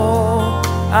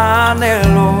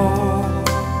anhelo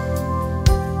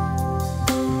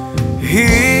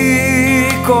y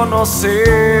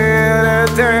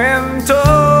conocerte en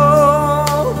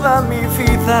toda mi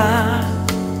vida.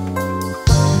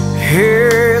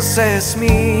 Ese es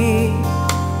mi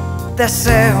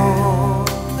deseo.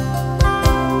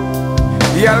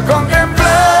 Y al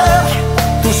contemplar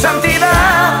tu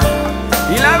santidad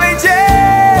y la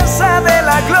belleza de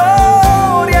la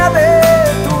gloria de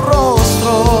tu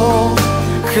rostro,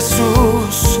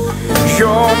 Jesús,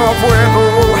 yo no puedo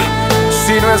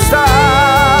sino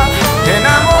estar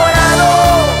enamorado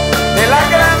de la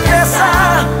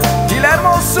grandeza y la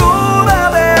hermosura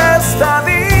de esta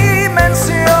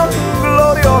dimensión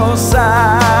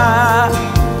gloriosa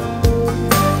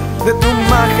de tu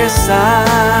majestad.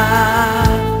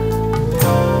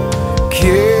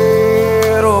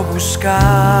 Quiero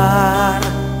buscarte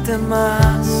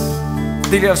más.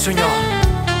 Dile al Señor: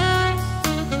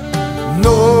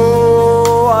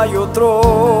 no hay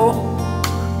otro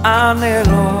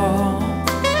anhelo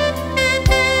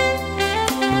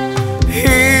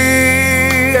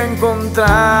y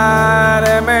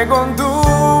encontrarme con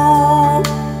tu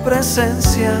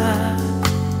presencia.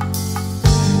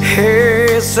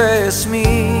 Ese es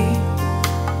mi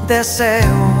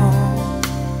deseo.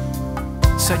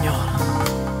 Señor,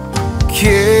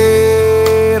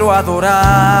 quiero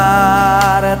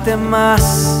adorarte más.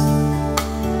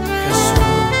 Jesús,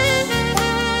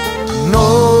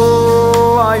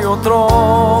 no hay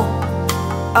otro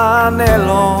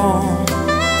anhelo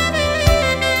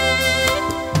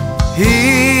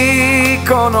y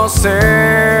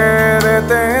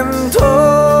conocerte en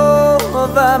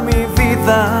toda mi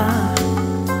vida.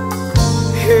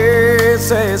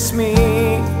 Ese es mi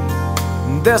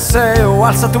deseo.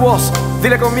 Alza tu voz,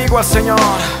 dile conmigo al Señor.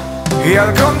 Y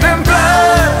al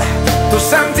contemplar tu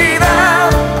santidad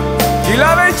y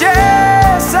la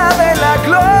belleza de la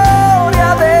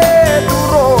gloria de tu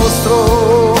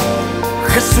rostro,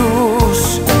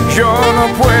 Jesús, yo no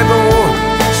puedo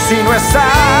sino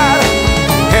estar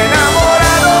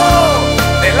enamorado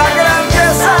de la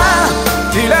grandeza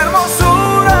y la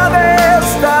hermosura de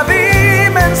esta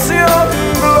dimensión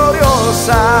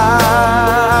gloriosa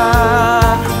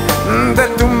de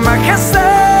tu majestad.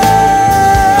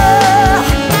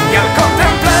 Y al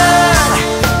contemplar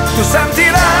tu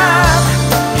santidad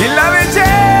y la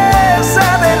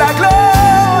belleza de la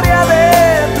gloria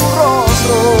de tu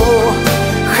rostro,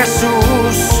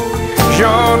 Jesús,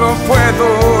 yo no puedo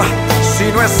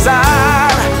sino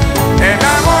estar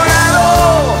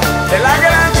enamorado de la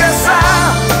grandeza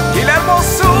y la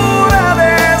hermosura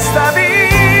de esta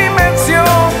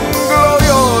dimensión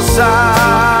gloriosa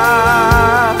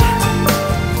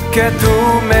que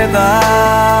tú me das.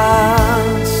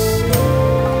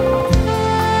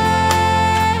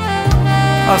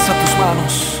 Alza tus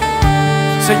manos.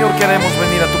 Señor, queremos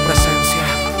venir a tu presencia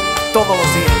todos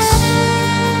los días.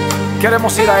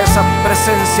 Queremos ir a esa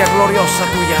presencia gloriosa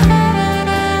tuya.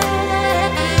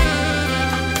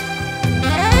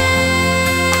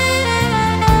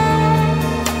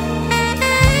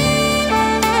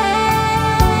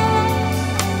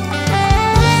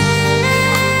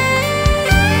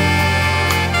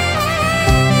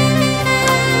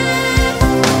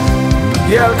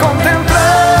 al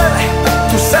contemplar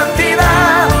tu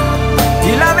santidad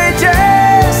y la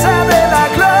belleza de la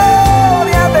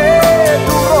gloria de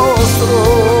tu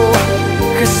rostro,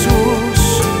 Jesús,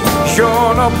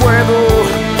 yo no puedo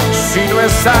sino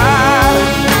estar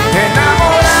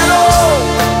enamorado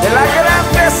de la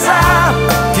grandeza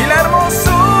y la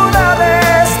hermosura de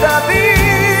esta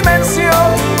dimensión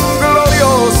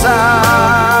gloriosa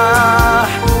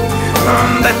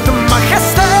de tu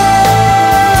majestad.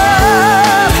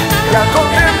 Y al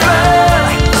contemplar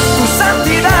tu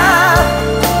santidad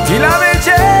y la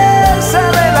belleza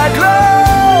de la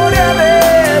gloria de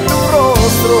tu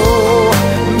rostro,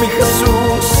 mi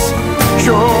Jesús,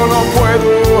 yo no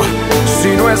puedo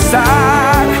sino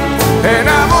estar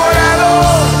enamorado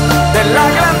de la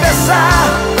grandeza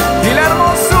y la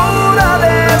hermosura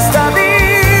de esta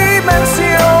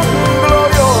dimensión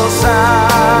gloriosa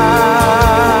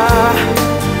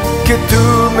que tú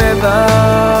me das.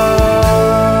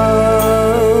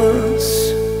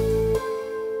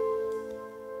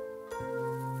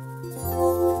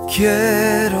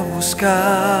 Quiero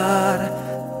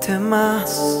buscarte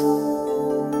más.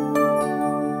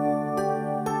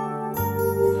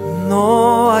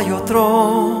 No hay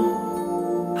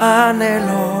otro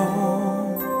anhelo.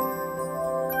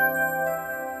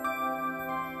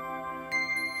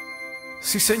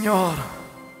 Sí, Señor,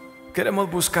 queremos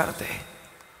buscarte.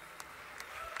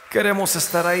 Queremos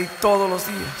estar ahí todos los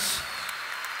días.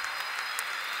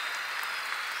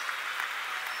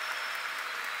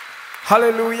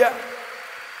 Aleluya.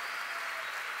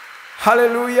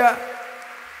 Aleluya.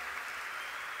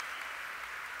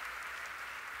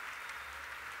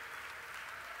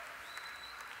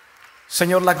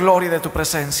 Señor, la gloria de tu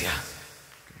presencia.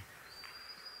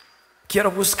 Quiero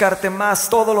buscarte más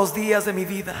todos los días de mi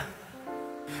vida.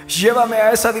 Llévame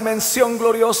a esa dimensión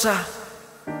gloriosa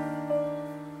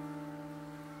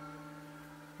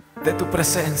de tu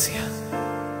presencia.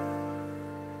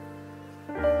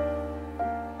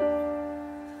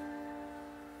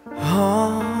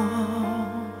 Oh,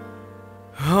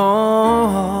 oh,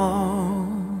 oh.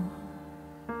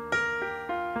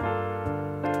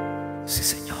 Sí,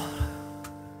 Señor.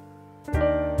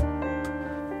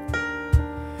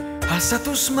 Alza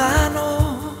tus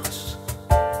manos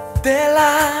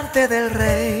delante del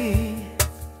Rey.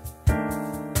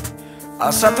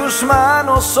 Alza tus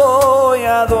manos hoy,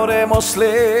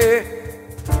 adorémosle.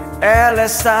 Él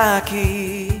está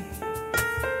aquí.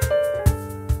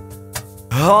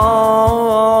 Oh,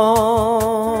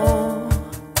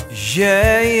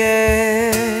 yeah,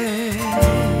 yeah.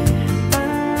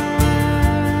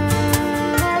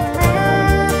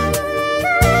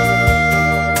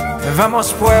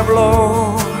 Vamos,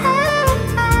 pueblo,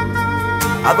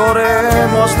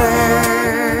 adorémosle,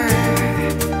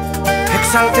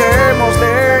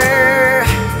 exaltémosle.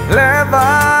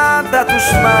 Levanta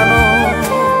tus manos.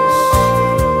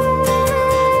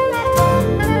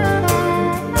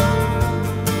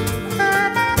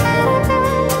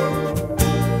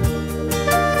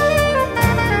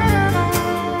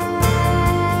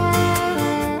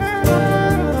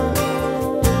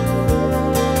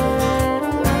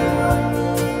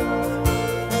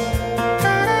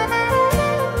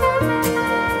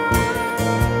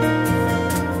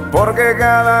 Porque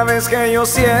cada vez que yo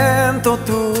siento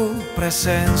tu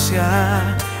presencia,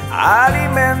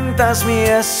 alimentas mi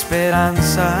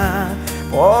esperanza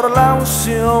por la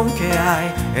unción que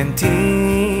hay en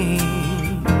ti.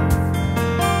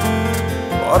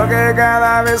 Porque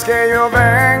cada vez que yo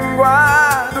vengo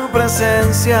a tu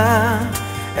presencia,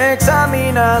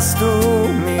 examinas tú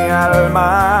mi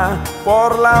alma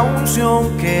por la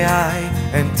unción que hay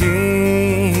en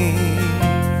ti.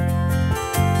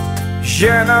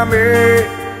 Lléname,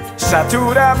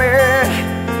 satúrame,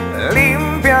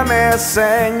 límpiame,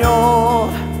 Señor.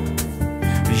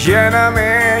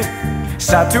 Lléname,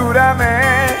 satúrame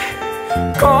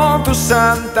con tu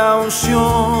santa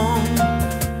unción.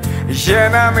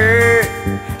 Lléname,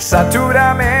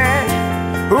 satúrame,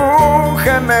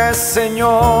 úngeme,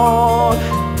 Señor.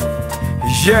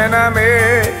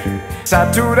 Lléname,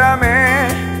 satúrame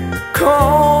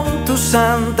con tu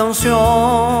santa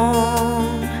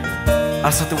unción.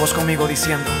 Alza tu voz conmigo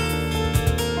diciendo: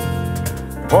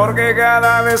 porque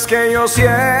cada vez que yo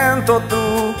siento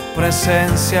tu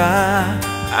presencia,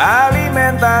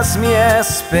 alimentas mi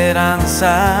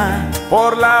esperanza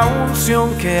por la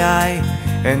unción que hay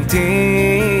en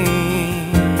ti.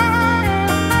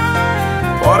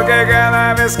 Porque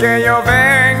cada vez que yo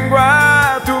vengo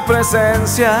a tu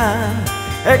presencia,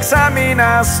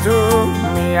 examinas tú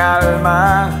mi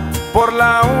alma por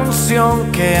la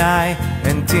unción que hay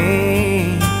en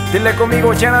ti. Dile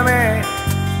conmigo: lléname,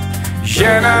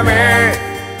 lléname,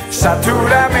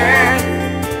 satúrame,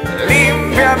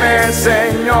 límpiame,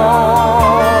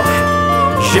 Señor.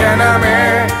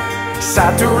 Lléname,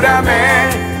 satúrame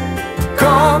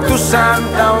con tu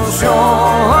santa unción.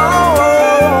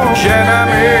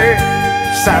 Lléname,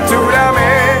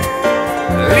 satúrame,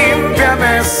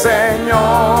 límpiame,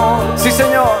 Señor. Sí,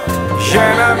 Señor.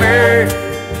 Lléname,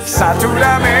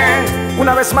 satúrame.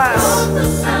 Una vez más,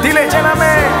 dile: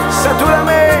 lléname,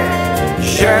 satúrame.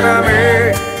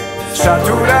 Lléname,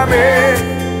 satúrame,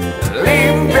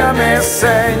 límpiame,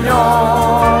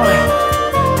 Señor.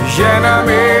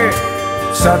 Lléname,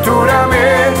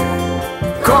 satúrame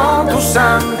con tu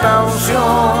santa unción.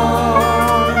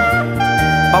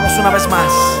 Vamos una vez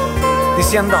más,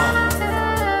 diciendo: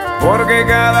 porque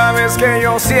cada vez que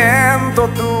yo siento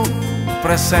tu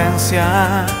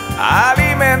presencia,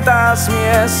 alimentas mi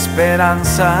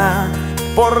esperanza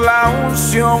por la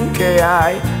unción que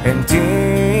hay en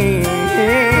ti.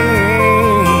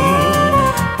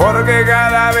 Porque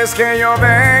cada vez que yo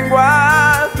vengo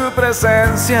a tu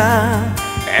presencia,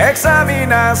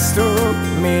 examinas tú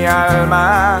mi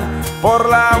alma por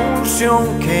la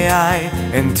unción que hay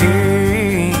en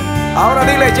ti. Ahora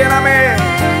dile: lléname,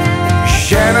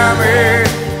 lléname,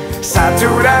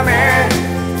 satúrame,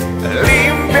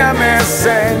 límpiame,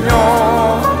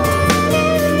 Señor.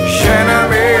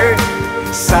 Lléname,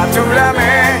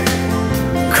 satúrame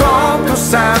con tu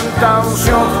santa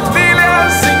unción. Dile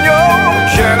al Señor: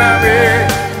 lléname,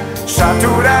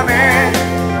 satúrame,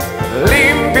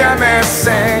 límpiame,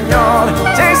 Señor.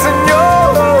 Sí, Señor.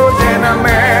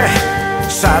 Lléname,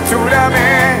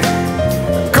 satúrame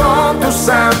con tu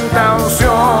santa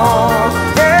unción.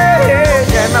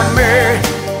 Lléname,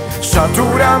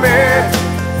 satúrame,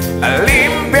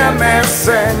 límpiame,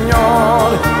 Señor.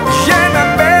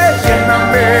 Lléname,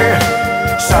 lléname,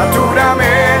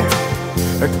 satúrame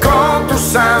con tu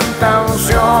santa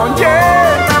unción.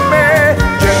 Lléname,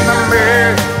 lléname,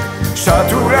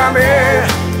 satúrame,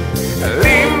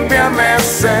 límpiame,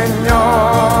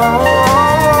 Señor.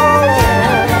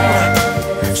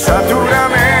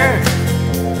 Satúrame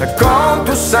con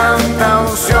tu santa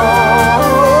unción.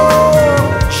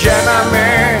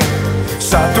 Lléname,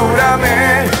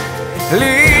 satúrame,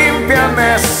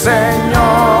 límpiame,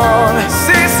 Señor.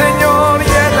 Sí, Señor.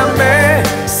 Lléname,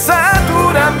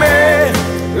 satúrame,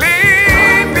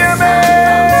 límpiame.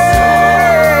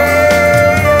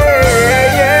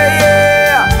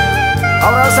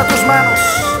 Ahora alza tus manos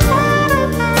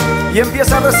y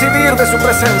empieza a recibir de su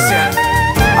presencia.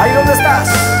 Ahí donde estás,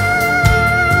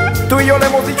 tú y yo le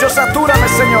hemos dicho: satúrame,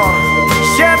 Señor,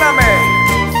 lléname.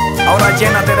 Ahora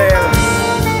llénate de Él.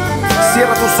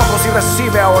 Cierra tus ojos y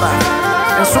recibe ahora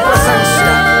en su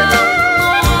presencia.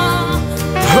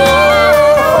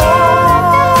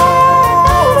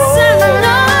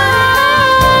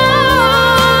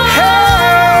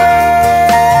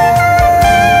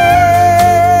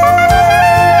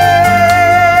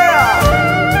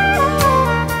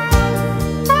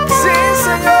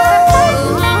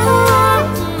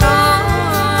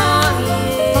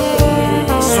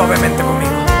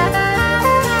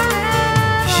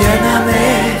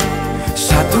 Lléname,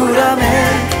 satúrame,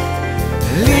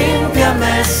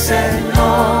 límpiame,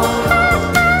 Señor.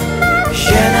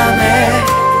 Lléname,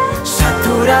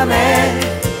 satúrame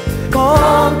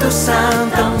con tu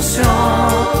santa unción.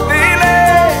 Dile: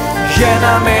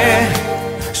 lléname,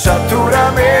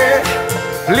 satúrame,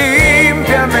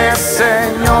 límpiame,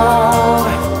 Señor.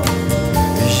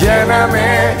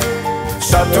 Lléname,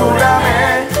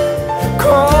 satúrame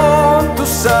con tu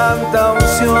santa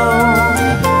unción.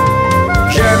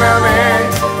 Lléname,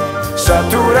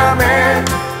 satúrame,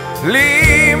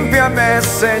 límpiame,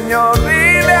 Señor.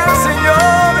 Dile al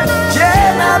Señor: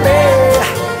 lléname,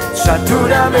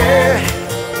 satúrame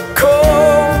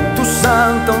con tu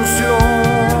santa unción.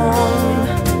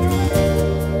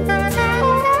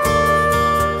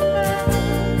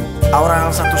 Ahora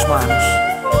alza tus manos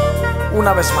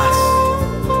una vez más,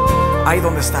 ahí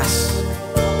donde estás.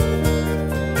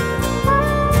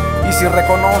 Y si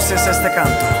reconoces este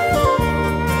canto,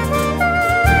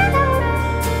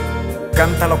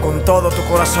 cántalo con todo tu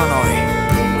corazón hoy,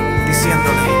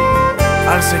 diciéndole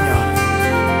al Señor: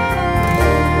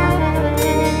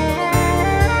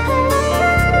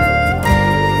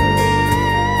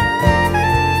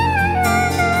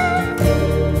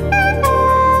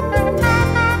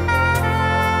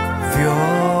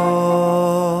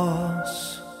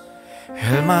 Dios,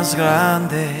 el más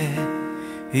grande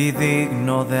y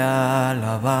digno de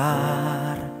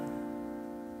alabar,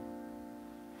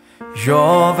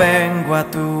 yo vengo a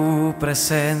tu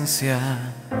presencia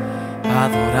a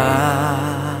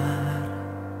adorar.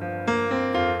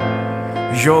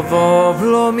 Yo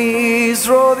doblo mis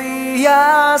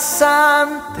rodillas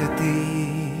ante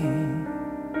ti.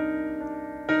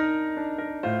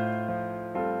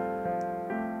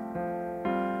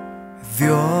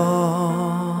 Dios,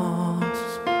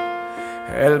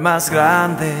 el más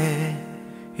grande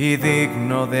y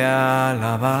digno de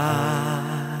alabar,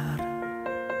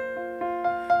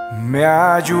 me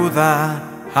ayuda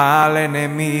al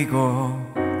enemigo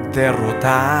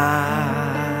derrotar.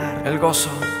 El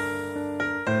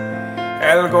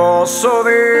gozo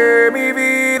de mi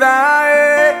vida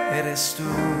eres tú.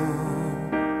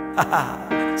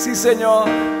 Sí, Señor.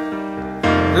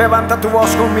 Levanta tu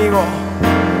voz conmigo.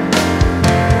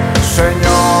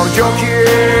 Señor, yo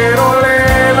quiero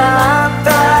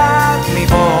levantar mi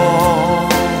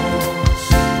voz.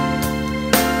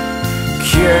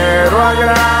 Quiero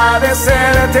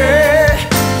agradecerte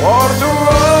por tu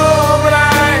obra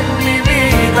en mi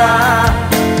vida.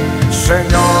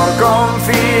 Señor,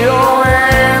 confío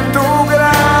en tu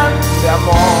grande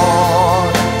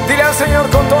amor. Dile al Señor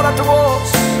con toda tu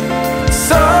voz.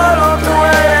 Solo tú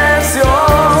eres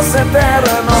Dios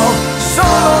eterno.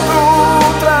 Solo tú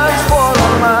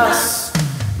transformas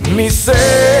mi ser.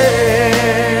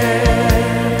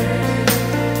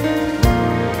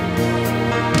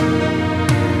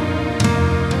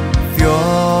 Dios,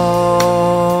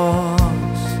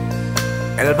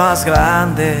 el más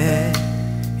grande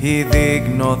y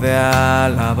digno de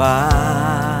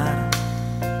alabar,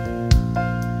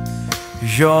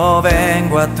 yo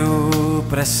vengo a tu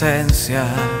presencia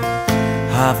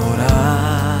a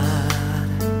adorar.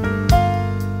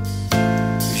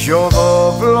 Yo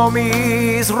doblo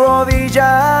mis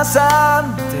rodillas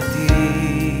ante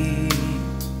ti.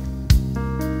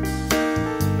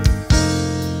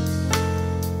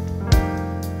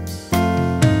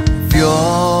 Dios,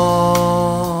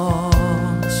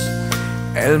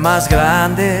 el más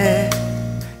grande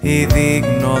y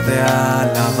digno de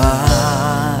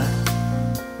alabar,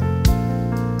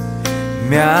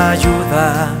 me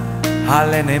ayuda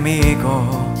al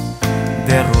enemigo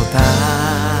derrotar.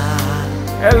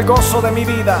 El gozo de mi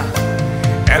vida,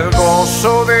 el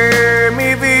gozo de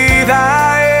mi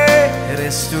vida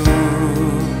eres tú.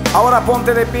 Ahora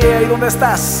ponte de pie ahí donde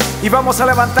estás y vamos a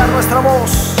levantar nuestra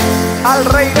voz al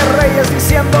Rey de Reyes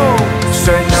diciendo: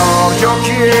 Señor, yo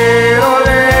quiero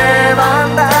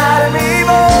levantar mi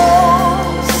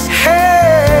voz.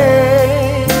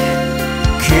 Hey,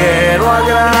 quiero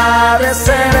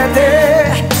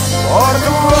agradecerte por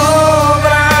tu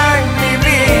obra en mi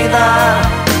vida.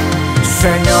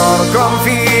 Señor,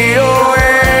 confío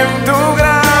en tu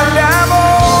grande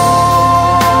amor.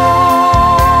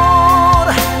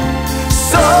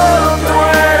 Solo tú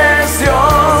eres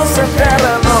Dios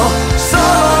eterno.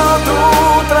 Solo tú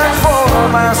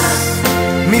transformas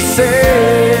mi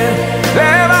ser.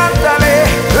 Levántale,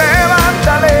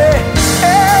 levántale.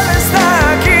 Él está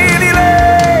aquí, dile: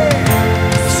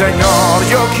 Señor,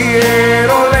 yo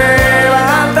quiero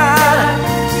levantar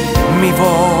mi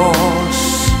voz.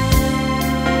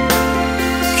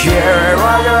 Quiero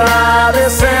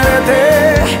agradecerte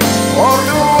por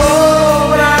tu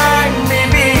obra en mi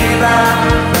vida.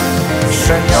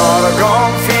 Señor,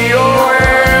 confío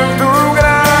en tu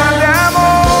grande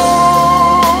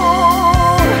amor.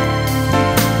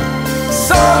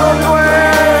 Solo tú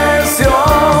eres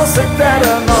Dios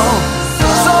eterno.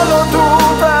 Solo tú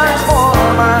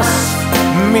transformas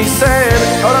mi ser.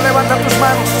 Ahora levanta tus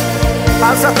manos.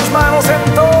 Alza tus manos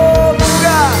en todo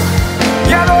lugar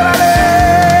y adórale.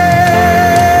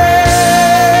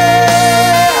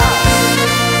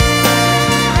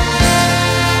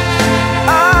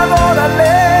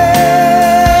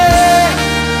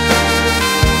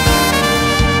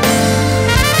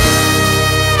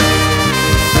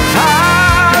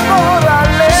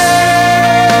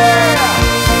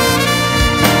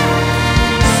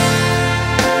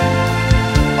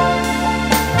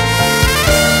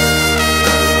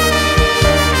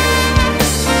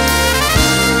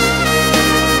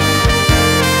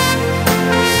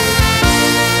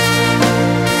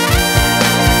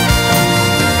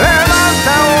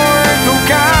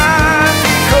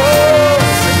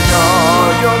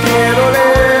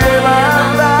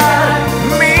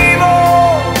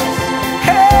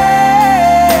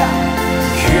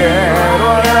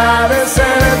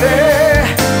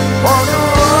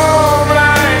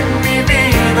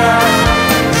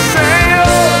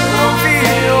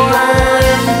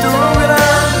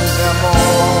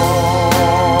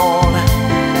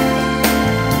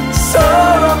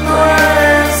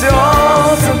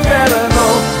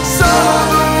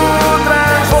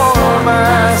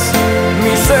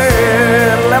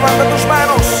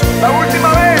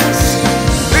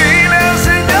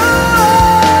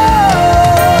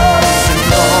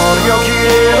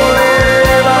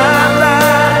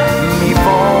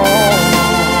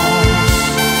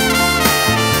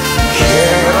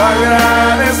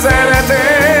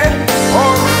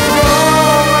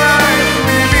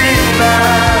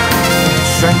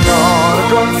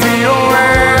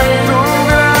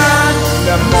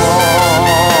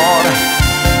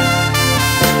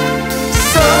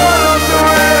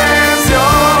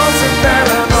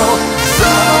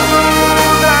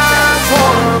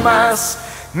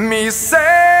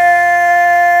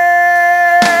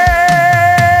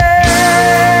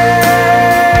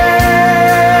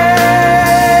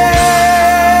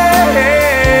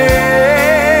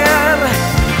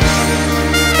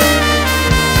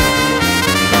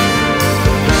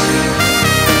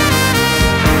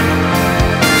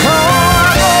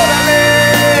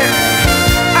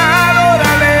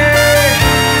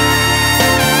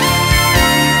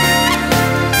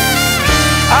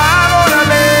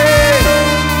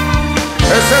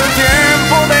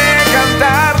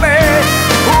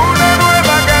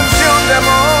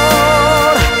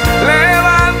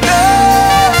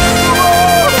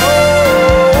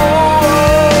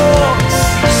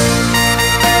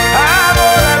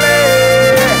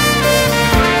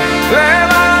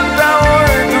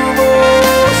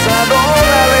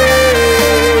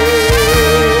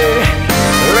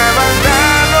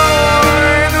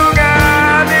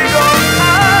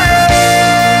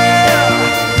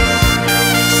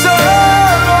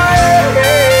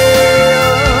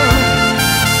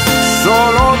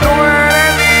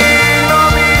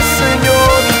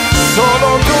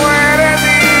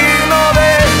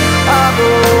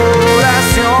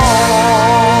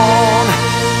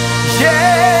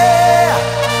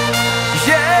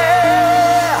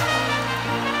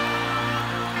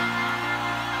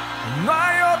 No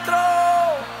hay